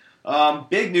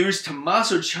 Big news,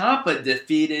 Tommaso Ciampa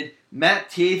defeated Matt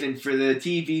Taven for the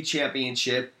TV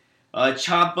championship.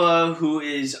 Ciampa, who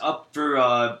is up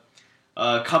for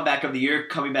comeback of the year,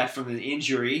 coming back from an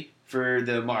injury for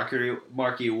the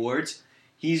Marquee Awards.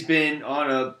 He's been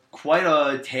on quite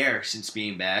a tear since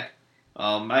being back.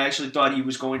 I actually thought he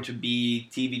was going to be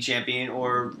TV champion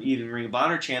or even Ring of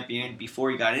Honor champion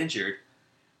before he got injured.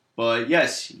 But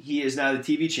yes, he is now the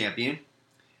TV champion.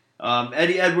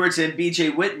 Eddie Edwards and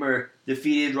BJ Whitmer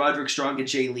defeated Roderick Strong and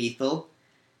Jay Lethal.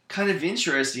 Kind of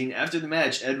interesting. After the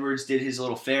match, Edwards did his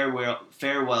little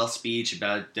farewell speech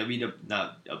about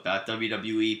not about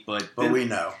WWE, but we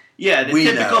know. Yeah, the We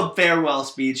typical know. farewell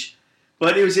speech.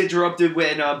 But it was interrupted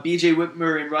when BJ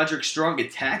Whitmer and Roderick Strong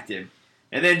attacked him.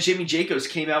 And then Jimmy Jacobs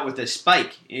came out with a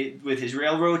spike, with his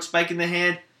railroad spike in the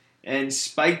hand, and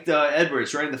spiked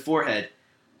Edwards right in the forehead.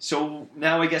 So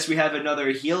now I guess we have another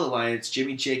heel alliance,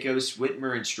 Jimmy Jacobs,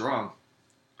 Whitmer, and Strong.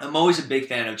 I'm always a big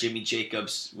fan of Jimmy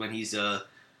Jacobs when he's a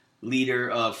leader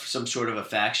of some sort of a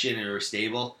faction or a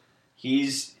stable.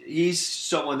 He's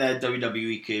someone that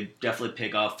WWE could definitely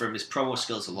pick off from his promo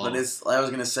skills alone. But I was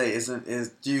gonna say,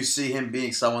 do you see him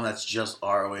being someone that's just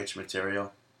ROH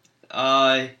material?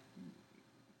 Because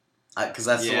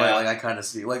that's the way I kind of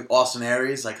see, like Austin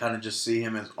Aries. I kind of just see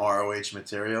him as ROH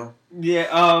material.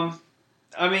 Yeah.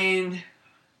 I mean,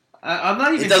 I'm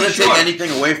not even. It doesn't too take sure.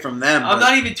 anything away from them. I'm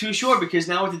not even too sure because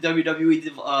now with the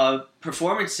WWE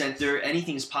Performance Center,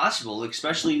 anything's possible,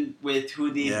 especially with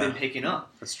who they've been picking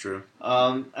up. That's true.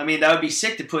 I mean, that would be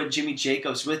sick to put Jimmy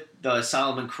Jacobs with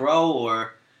Solomon Crow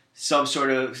or some sort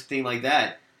of thing like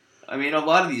that. I mean, a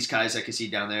lot of these guys I could see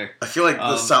down there. I feel like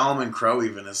the Solomon Crow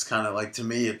even is kind of like, to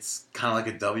me, it's kind of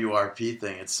like a WRP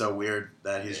thing. It's so weird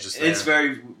that he's just there. It's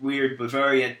very weird, but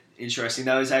very interesting.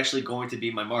 That was actually going to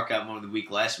be my mark out moment of the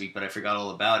week last week, but I forgot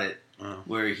all about it,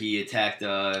 where he attacked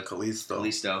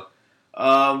Kalisto.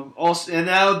 Also, and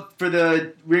now for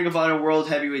the Ring of Honor World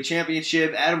Heavyweight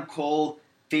Championship, Adam Cole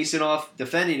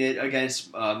defending it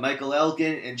against Michael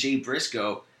Elgin and Jay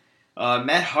Briscoe.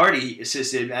 Matt Hardy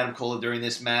assisted Adam Cole during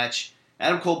this match.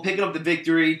 Adam Cole picking up the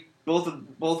victory.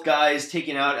 Both guys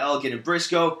taking out Elgin and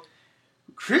Briscoe.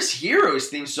 Chris Hero's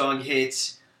theme song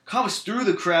hits, comes through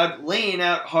the crowd, laying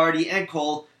out Hardy and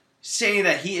Cole, saying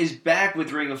that he is back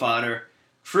with Ring of Honor.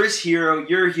 Chris Hero,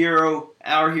 your hero,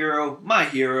 our hero, my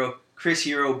hero, Chris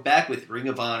Hero back with Ring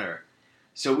of Honor.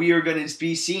 So we are going to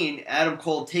be seeing Adam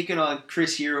Cole taking on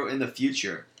Chris Hero in the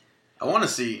future. I want to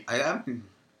see.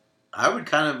 I would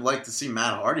kind of like to see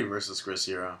Matt Hardy versus Chris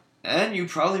Hero. And you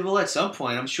probably will at some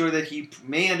point. I'm sure that he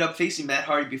may end up facing Matt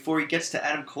Hardy before he gets to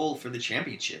Adam Cole for the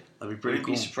championship. That'd be pretty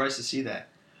cool. I'd be surprised to see that.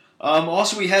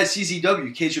 Also, we had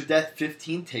CZW Cage of Death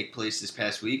 15 take place this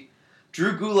past week.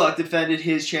 Drew Gulak defended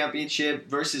his championship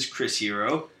versus Chris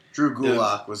Hero. Drew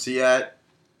Gulak, was he at...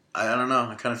 I don't know.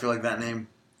 I kind of feel like that name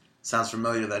sounds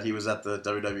familiar, that he was at the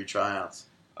WWE tryouts.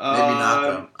 Maybe not,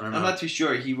 though. I don't know. I'm not too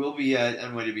sure. He will be at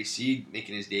NYWC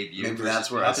making his debut. Maybe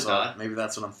that's where I saw it. Maybe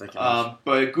that's what I'm thinking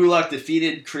But Gulak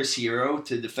defeated Chris Hero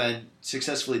to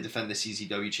successfully defend the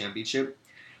CZW Championship.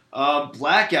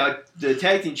 Blackout, the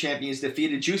tag team champions,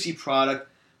 defeated Juicy Product,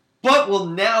 but will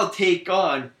now take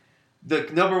on the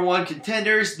number one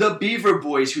contenders, the Beaver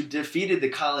Boys, who defeated the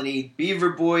Colony.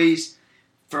 Beaver Boys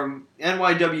from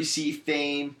NYWC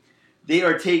fame. They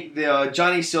are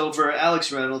Johnny Silver,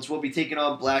 Alex Reynolds will be taking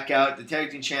on Blackout, the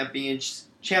tag team champions,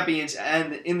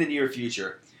 and in the near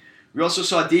future. We also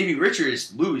saw Davey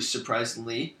Richards lose,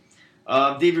 surprisingly.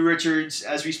 Davey Richards,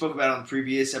 as we spoke about on the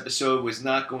previous episode, was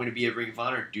not going to be at Ring of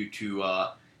Honor due to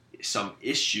some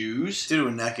issues. Due to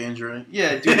a neck injury.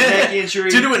 Yeah, due to neck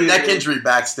injury. Due to a neck injury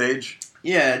backstage.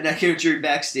 Yeah, neck injury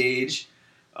backstage.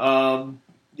 So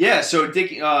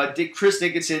Chris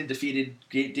Dickinson defeated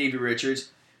Davey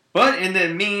Richards. But in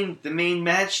the main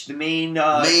match, the main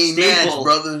stable,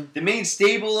 brother. The main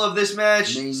stable of this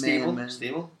match, Main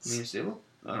stable.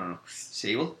 I don't know.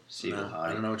 Stable. No,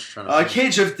 I don't know what you're trying to say.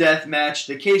 Cage of Death match.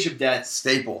 The Cage of Death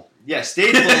staple. Yeah,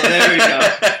 staple. There we go.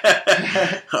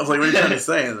 I was like, what are you trying to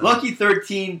say? Lucky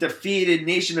 13 defeated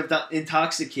Nation of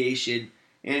Intoxication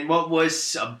in what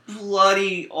was a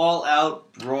bloody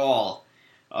all-out brawl.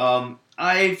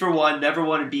 I, for one, never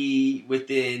want to be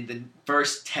within the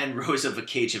first 10 rows of a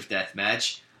Cage of Death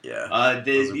match. Yeah.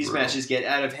 These matches get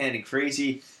out of hand and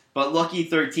crazy. But Lucky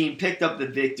 13 picked up the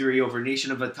victory over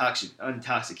Nation of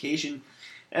Intoxication.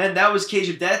 And that was Cage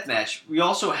of Death match. We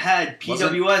also had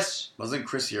PWS. Wasn't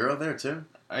Chris Hero there, too?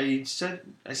 I said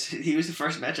he was the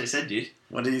first match I said, dude.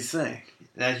 What did he say?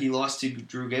 That he lost to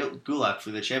Drew Gulak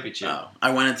for the championship. Oh,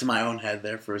 I went into my own head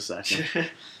there for a second.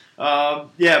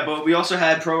 But we also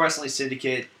had Pro Wrestling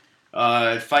Syndicate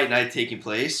Fight Night taking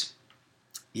place.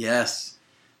 Yes.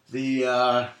 These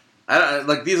aren't,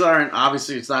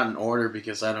 obviously it's not in order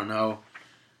because I don't know.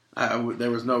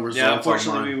 There was no results. Yeah,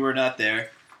 unfortunately we were not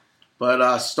there.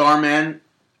 But Starman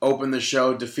opened the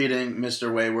show defeating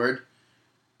Mr. Wayward.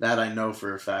 That I know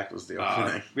for a fact was the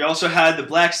opening. We also had the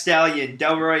Black Stallion,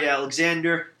 Delroy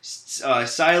Alexander,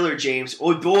 Siler James,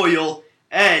 O'Doyle,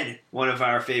 and one of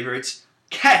our favorites,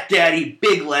 Cat Daddy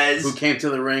Big Les. Who came to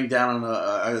the ring down on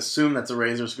I assume that's a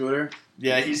Razor scooter.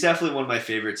 Yeah, he's definitely one of my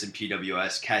favorites in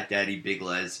PWS, Cat Daddy Big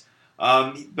Les.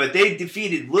 But they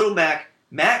defeated Little Mac,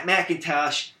 Matt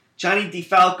McIntosh, Johnny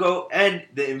DeFalco, and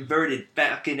the inverted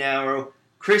Falcon Arrow,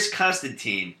 Chris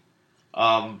Constantine.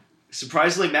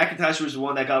 Surprisingly, McIntosh was the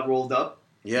one that got rolled up.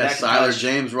 Yeah, Siler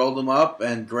James rolled him up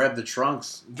and grabbed the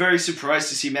trunks. Very surprised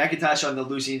to see McIntosh on the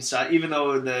losing side, even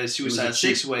though in the Suicide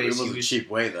Six Ways it was a cheap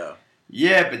way, though.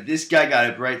 Yeah, but this guy got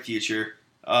a bright future.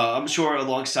 I'm sure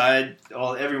alongside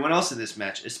everyone else in this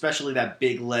match, especially that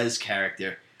Big Les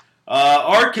character.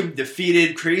 Arkham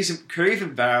defeated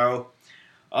Craven Barrow.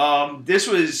 This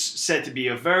was said to be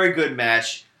a very good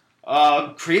match.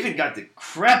 Craven got the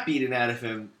crap beaten out of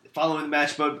him following the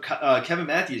match, but Kevin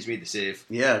Matthews made the save.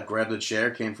 Yeah, grabbed a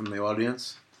chair, came from the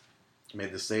audience,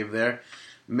 made the save there.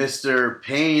 Mr.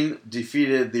 Payne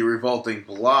defeated the Revolting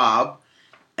Blob,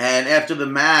 and after the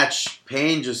match,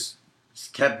 Payne just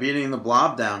kept beating the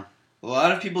Blob down. A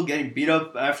lot of people getting beat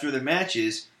up after the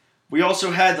matches. We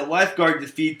also had the Lifeguard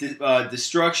defeat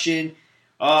Destruction.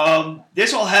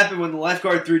 This all happened when the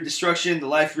Lifeguard threw Destruction, the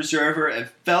Life Preserver, and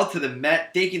fell to the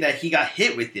mat, thinking that he got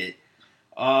hit with it.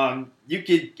 You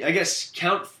could, I guess,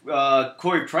 count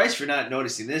Corey Price for not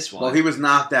noticing this one. Well, he was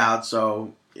knocked out,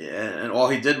 so and all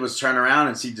he did was turn around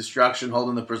and see Destruction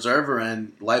holding the Preserver,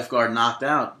 and Lifeguard knocked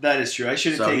out. That is true. I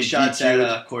shouldn't take shots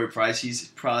at Corey Price. He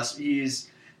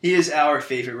is our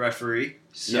favorite referee.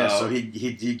 So. Yeah, so he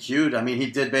DQ'd. I mean,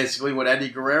 he did basically what Eddie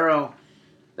Guerrero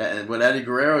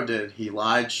did. He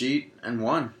lied, cheat, and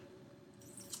won.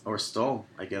 Or stole,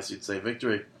 I guess you'd say,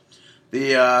 victory.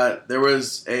 There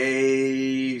was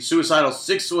a suicidal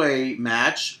six-way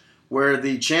match where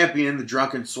the champion, the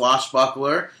Drunken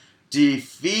Swashbuckler,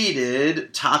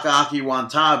 defeated Takaaki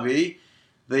Watabe.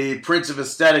 The Prince of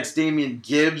Aesthetics, Damian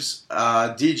Gibbs,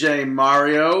 DJ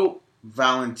Mario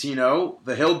Valentino,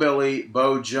 the Hellbilly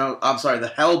Bo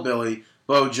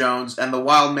Jones, and the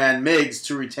Wild Man Miggs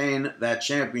to retain that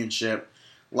championship.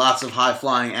 Lots of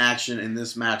high-flying action in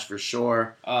this match for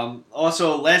sure.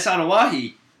 Also, Lance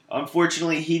Anawahi.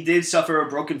 Unfortunately, he did suffer a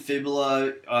broken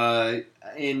fibula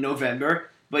in November,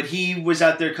 but he was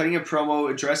out there cutting a promo,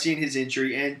 addressing his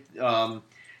injury, and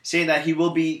saying that he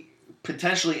will be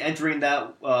potentially entering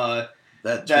that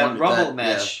That Rumble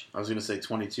match. Yeah, I was going to say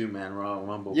 22-man Royal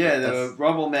Rumble. Yeah, the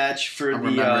Rumble match for I'm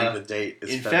remembering the date.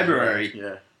 It's in February.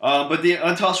 Yeah. But the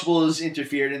Untouchables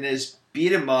interfered in this,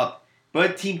 beat him up.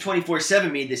 But Team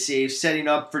 24/7 made the save, setting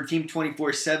up for Team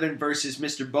 24/7 versus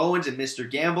Mr. Bowens and Mr.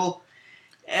 Gamble.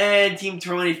 And Team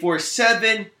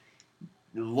 24/7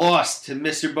 lost to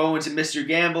Mr. Bowens and Mr.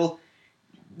 Gamble.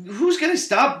 Who's gonna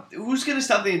stop the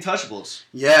Untouchables?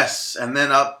 Yes, and then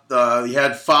you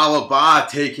had Fallah Bahh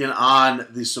taking on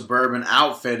the Suburban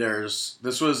Outfitters.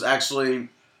 This was actually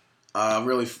a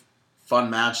really fun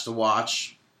match to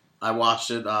watch. I watched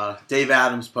it. Dave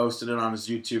Adams posted it on his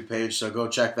YouTube page, so go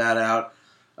check that out.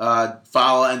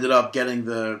 Fallah ended up getting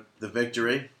the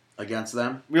victory against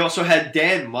them. We also had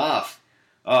Dan Moff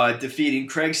defeating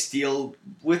Craig Steele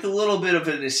with a little bit of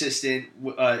an assistance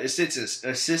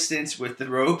with the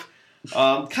rope.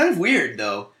 Kind of weird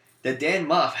though that Dan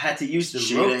Moff had to use the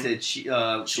rope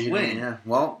to win. Yeah,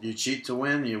 well, you cheat to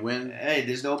win, you win. Hey,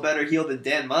 there's no better heel than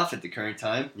Dan Moff at the current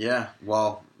time. Yeah,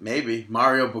 well, maybe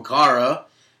Mario Bucara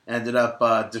ended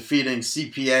up defeating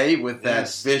CPA with that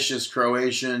vicious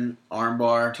Croatian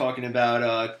armbar. Talking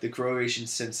about the Croatian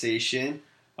sensation.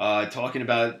 Talking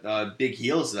about big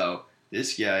heels though.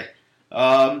 This guy.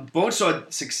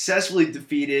 Bonesaw successfully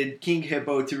defeated King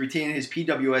Hippo to retain his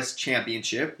PWS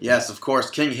championship. Yes, of course.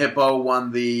 King Hippo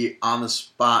won the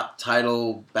on-the-spot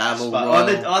title battle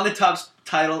on the top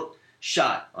title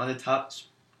shot. On the top.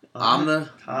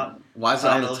 Why is it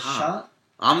on the top? Shot?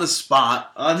 On the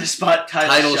spot. On the spot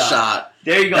title shot.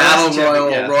 There you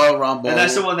go. Royal Rumble. And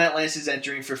that's the one that Lance is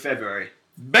entering for February.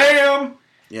 Bam!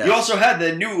 Yes. You also had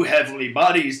the New Heavenly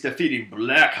Bodies defeating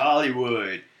Black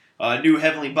Hollywood. New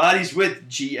Heavenly Bodies with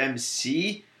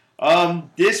GMC.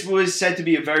 This was said to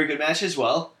be a very good match as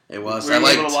well. It was. Were you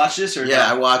able to watch this? Or yeah, no?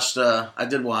 I watched. I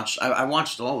did watch. I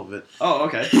watched all of it. Oh,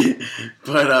 okay.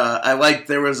 But I liked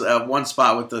there was one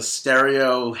spot with the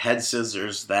stereo head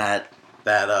scissors that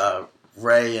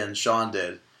Ray and Sean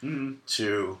did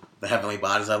to the Heavenly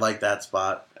Bodies. I like that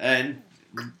spot. And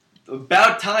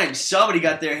about time somebody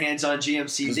got their hands on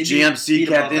GMC. GMC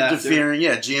kept interfering.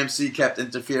 Yeah, GMC kept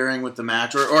interfering with the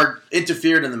match, or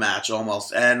interfered in the match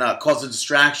almost, and caused a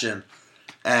distraction.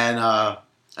 And I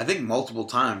think multiple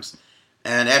times.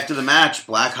 And after the match,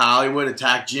 Black Hollywood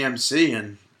attacked GMC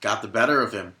and got the better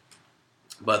of him.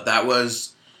 But that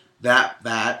was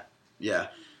that. Yeah.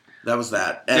 That was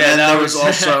that. And then there was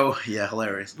also,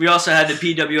 hilarious. We also had the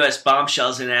PWS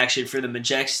Bombshells in action for the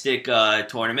Majestic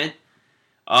tournament.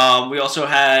 We also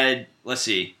had, let's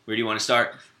see, where do you want to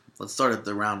start? Let's start at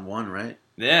the round one, right?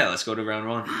 Yeah, let's go to round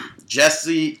one.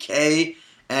 Jessie K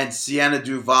and Sienna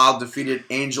Duval defeated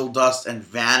Angel Dust and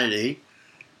Vanity.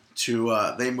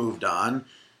 They moved on.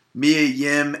 Mia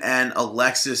Yim and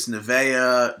Alexis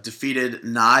Nevea defeated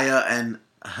Naya and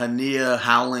Hania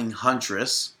Howling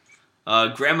Huntress.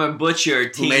 Grandma Butcher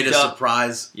teamed up. Who made a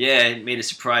surprise. Yeah, made a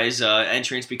surprise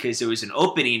entrance because there was an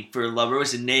opening for La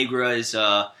Rosa Negra's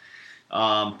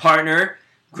partner.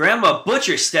 Grandma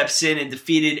Butcher steps in and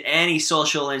defeated Annie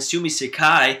Social and Sumi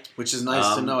Sakai. Which is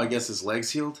nice to know. I guess his leg's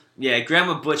healed. Yeah,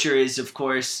 Grandma Butcher is, of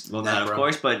course, well, not of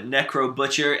course, but Necro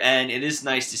Butcher, and it is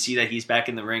nice to see that he's back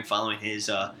in the ring following his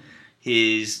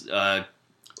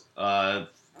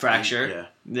fracture.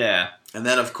 Yeah. And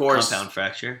then, of course, compound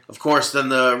fracture. Of course, then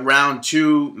the round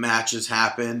two matches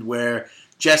happened where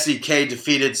Jessie K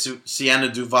defeated Sienna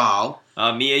Duval.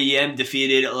 Mia Yim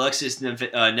defeated Alexis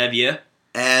Nevia.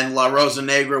 And La Rosa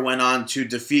Negra went on to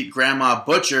defeat Grandma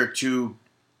Butcher to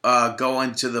go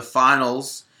into the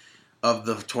finals of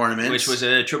the tournament. Which was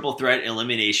a triple threat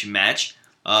elimination match.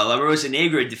 La Rosa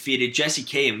Negra defeated Jessie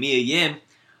K and Mia Yim.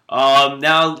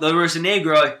 Now, La Rosa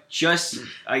Negra,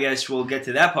 I guess we'll get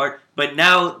to that part, but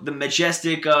now the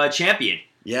Majestic champion.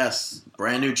 Yes,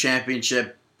 brand new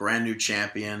championship, brand new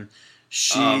champion.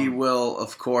 She will,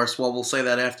 of course, we'll say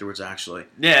that afterwards, actually.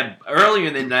 Yeah, earlier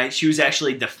in the night, she was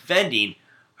actually defending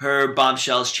her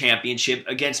Bombshells championship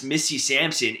against Missy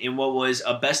Sampson in what was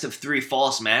a best-of-3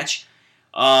 falls match.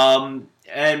 And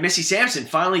Missy Sampson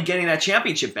finally getting that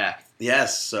championship back.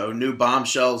 Yes, so new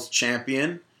Bombshells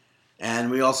champion.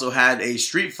 And we also had a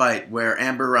street fight where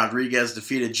Amber Rodriguez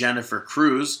defeated Jennifer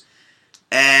Cruz.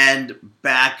 And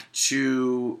back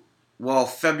to,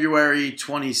 February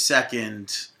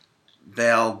 22nd,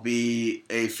 there'll be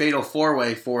a fatal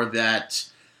four-way for that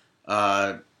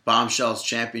Bombshells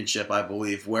championship, I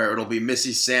believe, where it'll be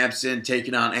Missy Sampson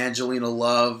taking on Angelina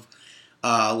Love,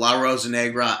 La Rosa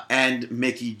Negra, and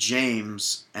Mickie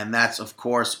James. And that's, of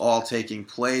course, all taking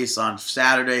place on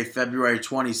Saturday, February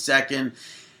 22nd.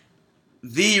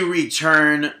 The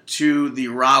return to the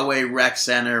Rahway Rec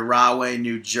Center, Rahway,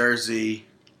 New Jersey.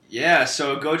 Yeah,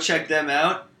 so go check them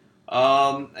out.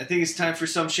 I think it's time for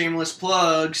some shameless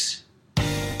plugs.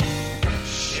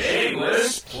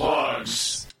 Shameless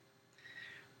plugs.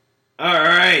 All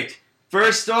right.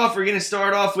 First off, we're going to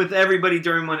start off with everybody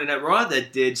during Monday Night Raw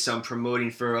that did some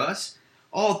promoting for us.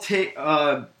 All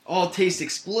Taste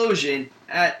Explosion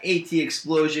at AT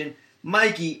Explosion,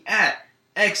 Mikey at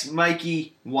X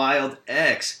Mikey Wild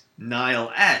X, Niall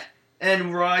at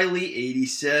N Riley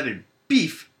 87,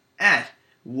 Beef at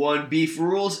One Beef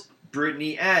Rules,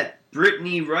 Brittany at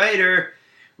Brittany Ryder,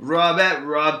 Rob at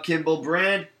Rob Kimball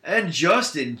Brand, and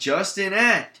Justin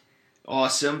at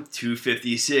Awesome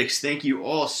 256. Thank you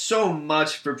all so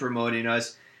much for promoting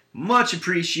us. Much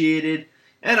appreciated.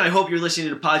 And I hope you're listening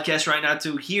to the podcast right now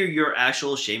to hear your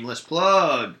actual shameless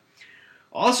plug.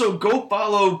 Also, go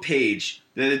follow Paige,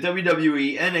 the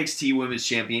WWE NXT Women's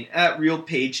Champion, at Real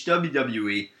Paige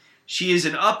WWE. She is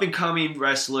an up-and-coming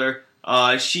wrestler.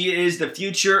 She is the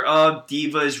future of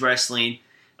Divas Wrestling.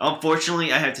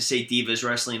 Unfortunately, I have to say Divas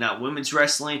Wrestling, not Women's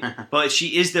Wrestling. But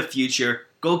she is the future.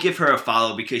 Go give her a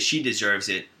follow because she deserves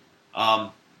it.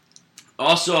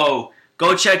 Also,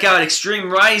 go check out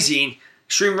Extreme Rising.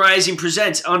 Extreme Rising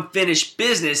presents Unfinished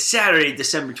Business Saturday,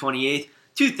 December 28th,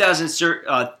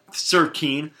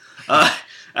 2013.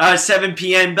 7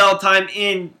 p.m. bell time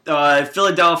in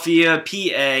Philadelphia,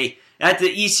 PA, at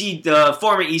the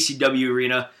former ECW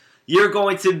Arena. You're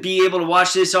going to be able to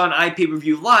watch this on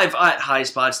iPay-per-view live at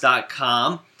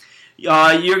highspots.com.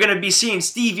 You're going to be seeing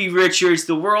Stevie Richards,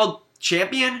 the world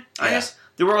champion, I guess?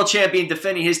 The world champion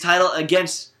defending his title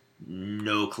against...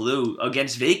 No clue.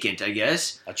 Against Vacant, I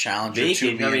guess. A challenger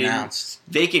Vacant, to be announced.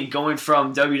 Vacant going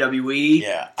from WWE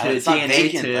to TNA not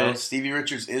Vacant, to... though. Stevie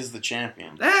Richards is the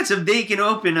champion. That's a vacant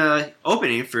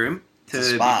opening for him to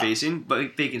be facing.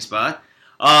 But vacant spot.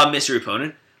 Mystery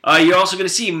opponent. You're also going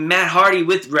to see Matt Hardy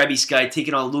with Rebby Sky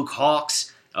taking on Luke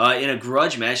Hawx in a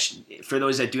grudge match. For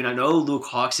those that do not know, Luke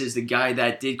Hawx is the guy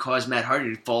that did cause Matt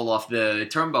Hardy to fall off the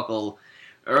turnbuckle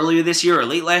earlier this year or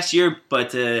late last year,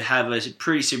 but to have a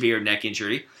pretty severe neck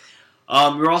injury.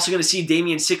 We're also going to see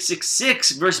Damien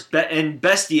 666 versus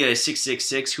Bestia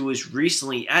 666, who was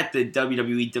recently at the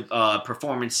WWE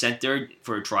Performance Center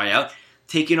for a tryout,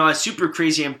 taking on Super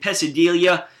Crazy and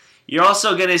Pesadilla. You're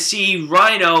also going to see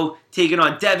Rhino taking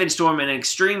on Devin Storm in an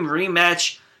Extreme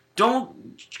rematch. Go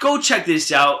check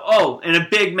this out. Oh, in a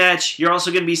big match, you're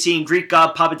also going to be seeing Greek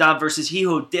God Papadon versus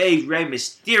Hijo de Rey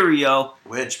Mysterio.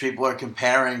 Which people are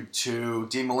comparing to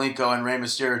Dean Malenko and Rey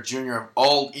Mysterio Jr. of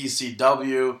old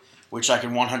ECW, which I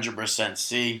can 100%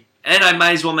 see. And I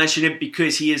might as well mention it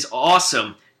because he is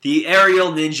awesome. The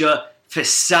aerial ninja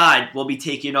Facade will be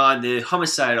taking on the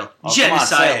homicidal,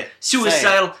 genocidal,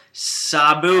 suicidal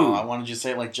Sabu. Oh, I wanted you to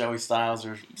say it like Joey Styles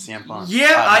or CM Punk.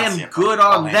 Yeah, I am good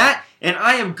on that, and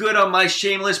I am good on my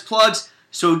shameless plugs.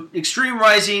 So,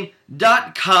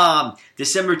 ExtremeRising.com,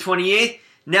 December 28th.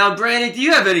 Now, Brandon, do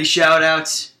you have any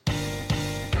shout-outs?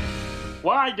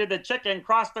 Why did the chicken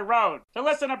cross the road? To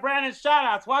listen to Brandon's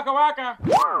shout-outs, waka waka.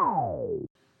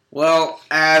 Well,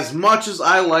 as much as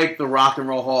I like the Rock and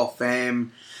Roll Hall of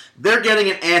Fame, they're getting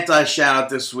an anti-shout-out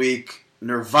this week.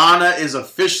 Nirvana is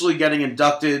officially getting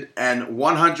inducted and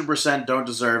 100% don't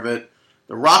deserve it.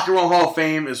 The Rock and Roll Hall of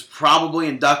Fame is probably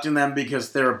inducting them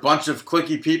because they're a bunch of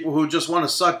cliquey people who just want to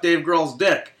suck Dave Grohl's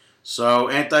dick. So,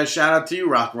 anti-shout-out to you,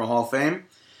 Rock and Roll Hall of Fame.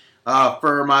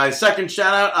 For my second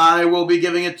shout-out, I will be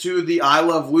giving it to the I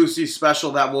Love Lucy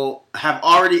special that will have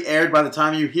already aired by the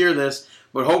time you hear this,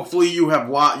 but hopefully you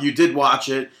did watch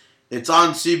it. It's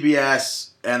on CBS.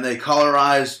 And they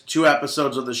colorized 2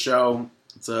 episodes of the show.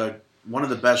 It's one of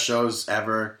the best shows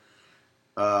ever,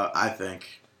 I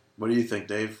think. What do you think,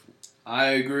 Dave? I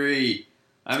agree.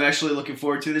 I'm actually looking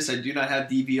forward to this. I do not have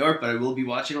DVR, but I will be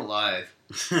watching it live.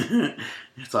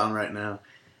 It's on right now.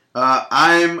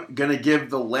 I'm going to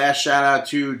give the last shout-out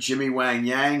to Jimmy Wang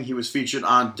Yang. He was featured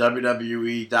on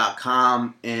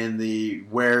WWE.com in the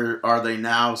Where Are They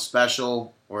Now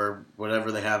special, or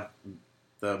whatever they have,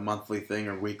 the monthly thing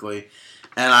or weekly.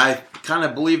 And I kind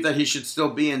of believe that he should still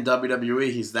be in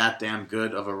WWE. He's that damn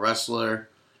good of a wrestler.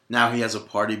 Now he has a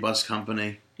party bus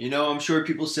company. You know, I'm sure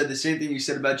people said the same thing you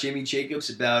said about Jamie Jacobs,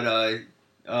 about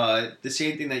the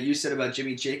same thing that you said about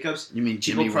Jimmy Jacobs. You mean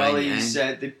Jimmy People probably Wang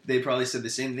said they probably said the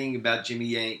same thing about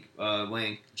Jimmy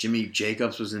Wang. Jimmy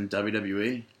Jacobs was in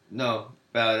WWE? No,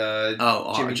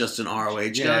 about Jimmy, just an ROH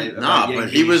yeah, guy? Nah,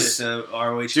 but he was just a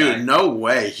ROH dude, guy. No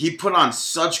way. He put on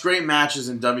such great matches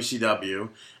in WCW,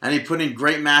 and he put in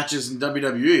great matches in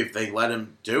WWE if they let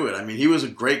him do it. I mean, he was a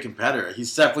great competitor.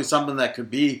 He's definitely something that could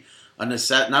be not a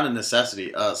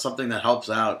necessity, something that helps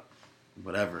out,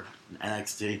 whatever.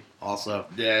 NXT also.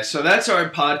 Yeah, so that's our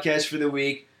podcast for the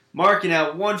week. Marking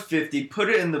out 150, put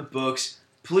it in the books.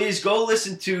 please go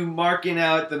listen to Markin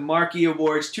Out, the Marquee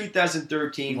Awards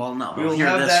 2013. Well, no, we will hear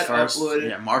have this that first. uploaded.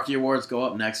 Yeah, Marquee Awards go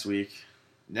up next week.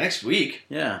 Next week?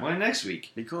 Yeah. Why next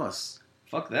week? Because.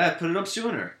 Fuck that. Put it up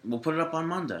sooner. We'll put it up on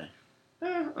Monday.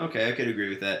 Okay, I could agree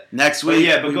with that. Next week,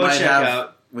 but go check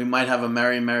out. We might have a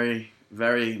very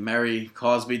merry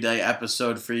Cosby Day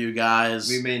episode for you guys.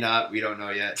 We may not. We don't know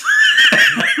yet.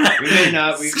 We may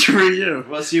not. Screw you.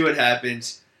 We'll see what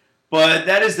happens. But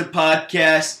that is the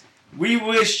podcast. We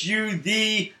wish you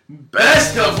the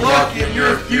best of luck in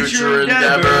your future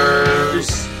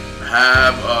endeavors.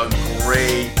 Have a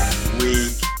great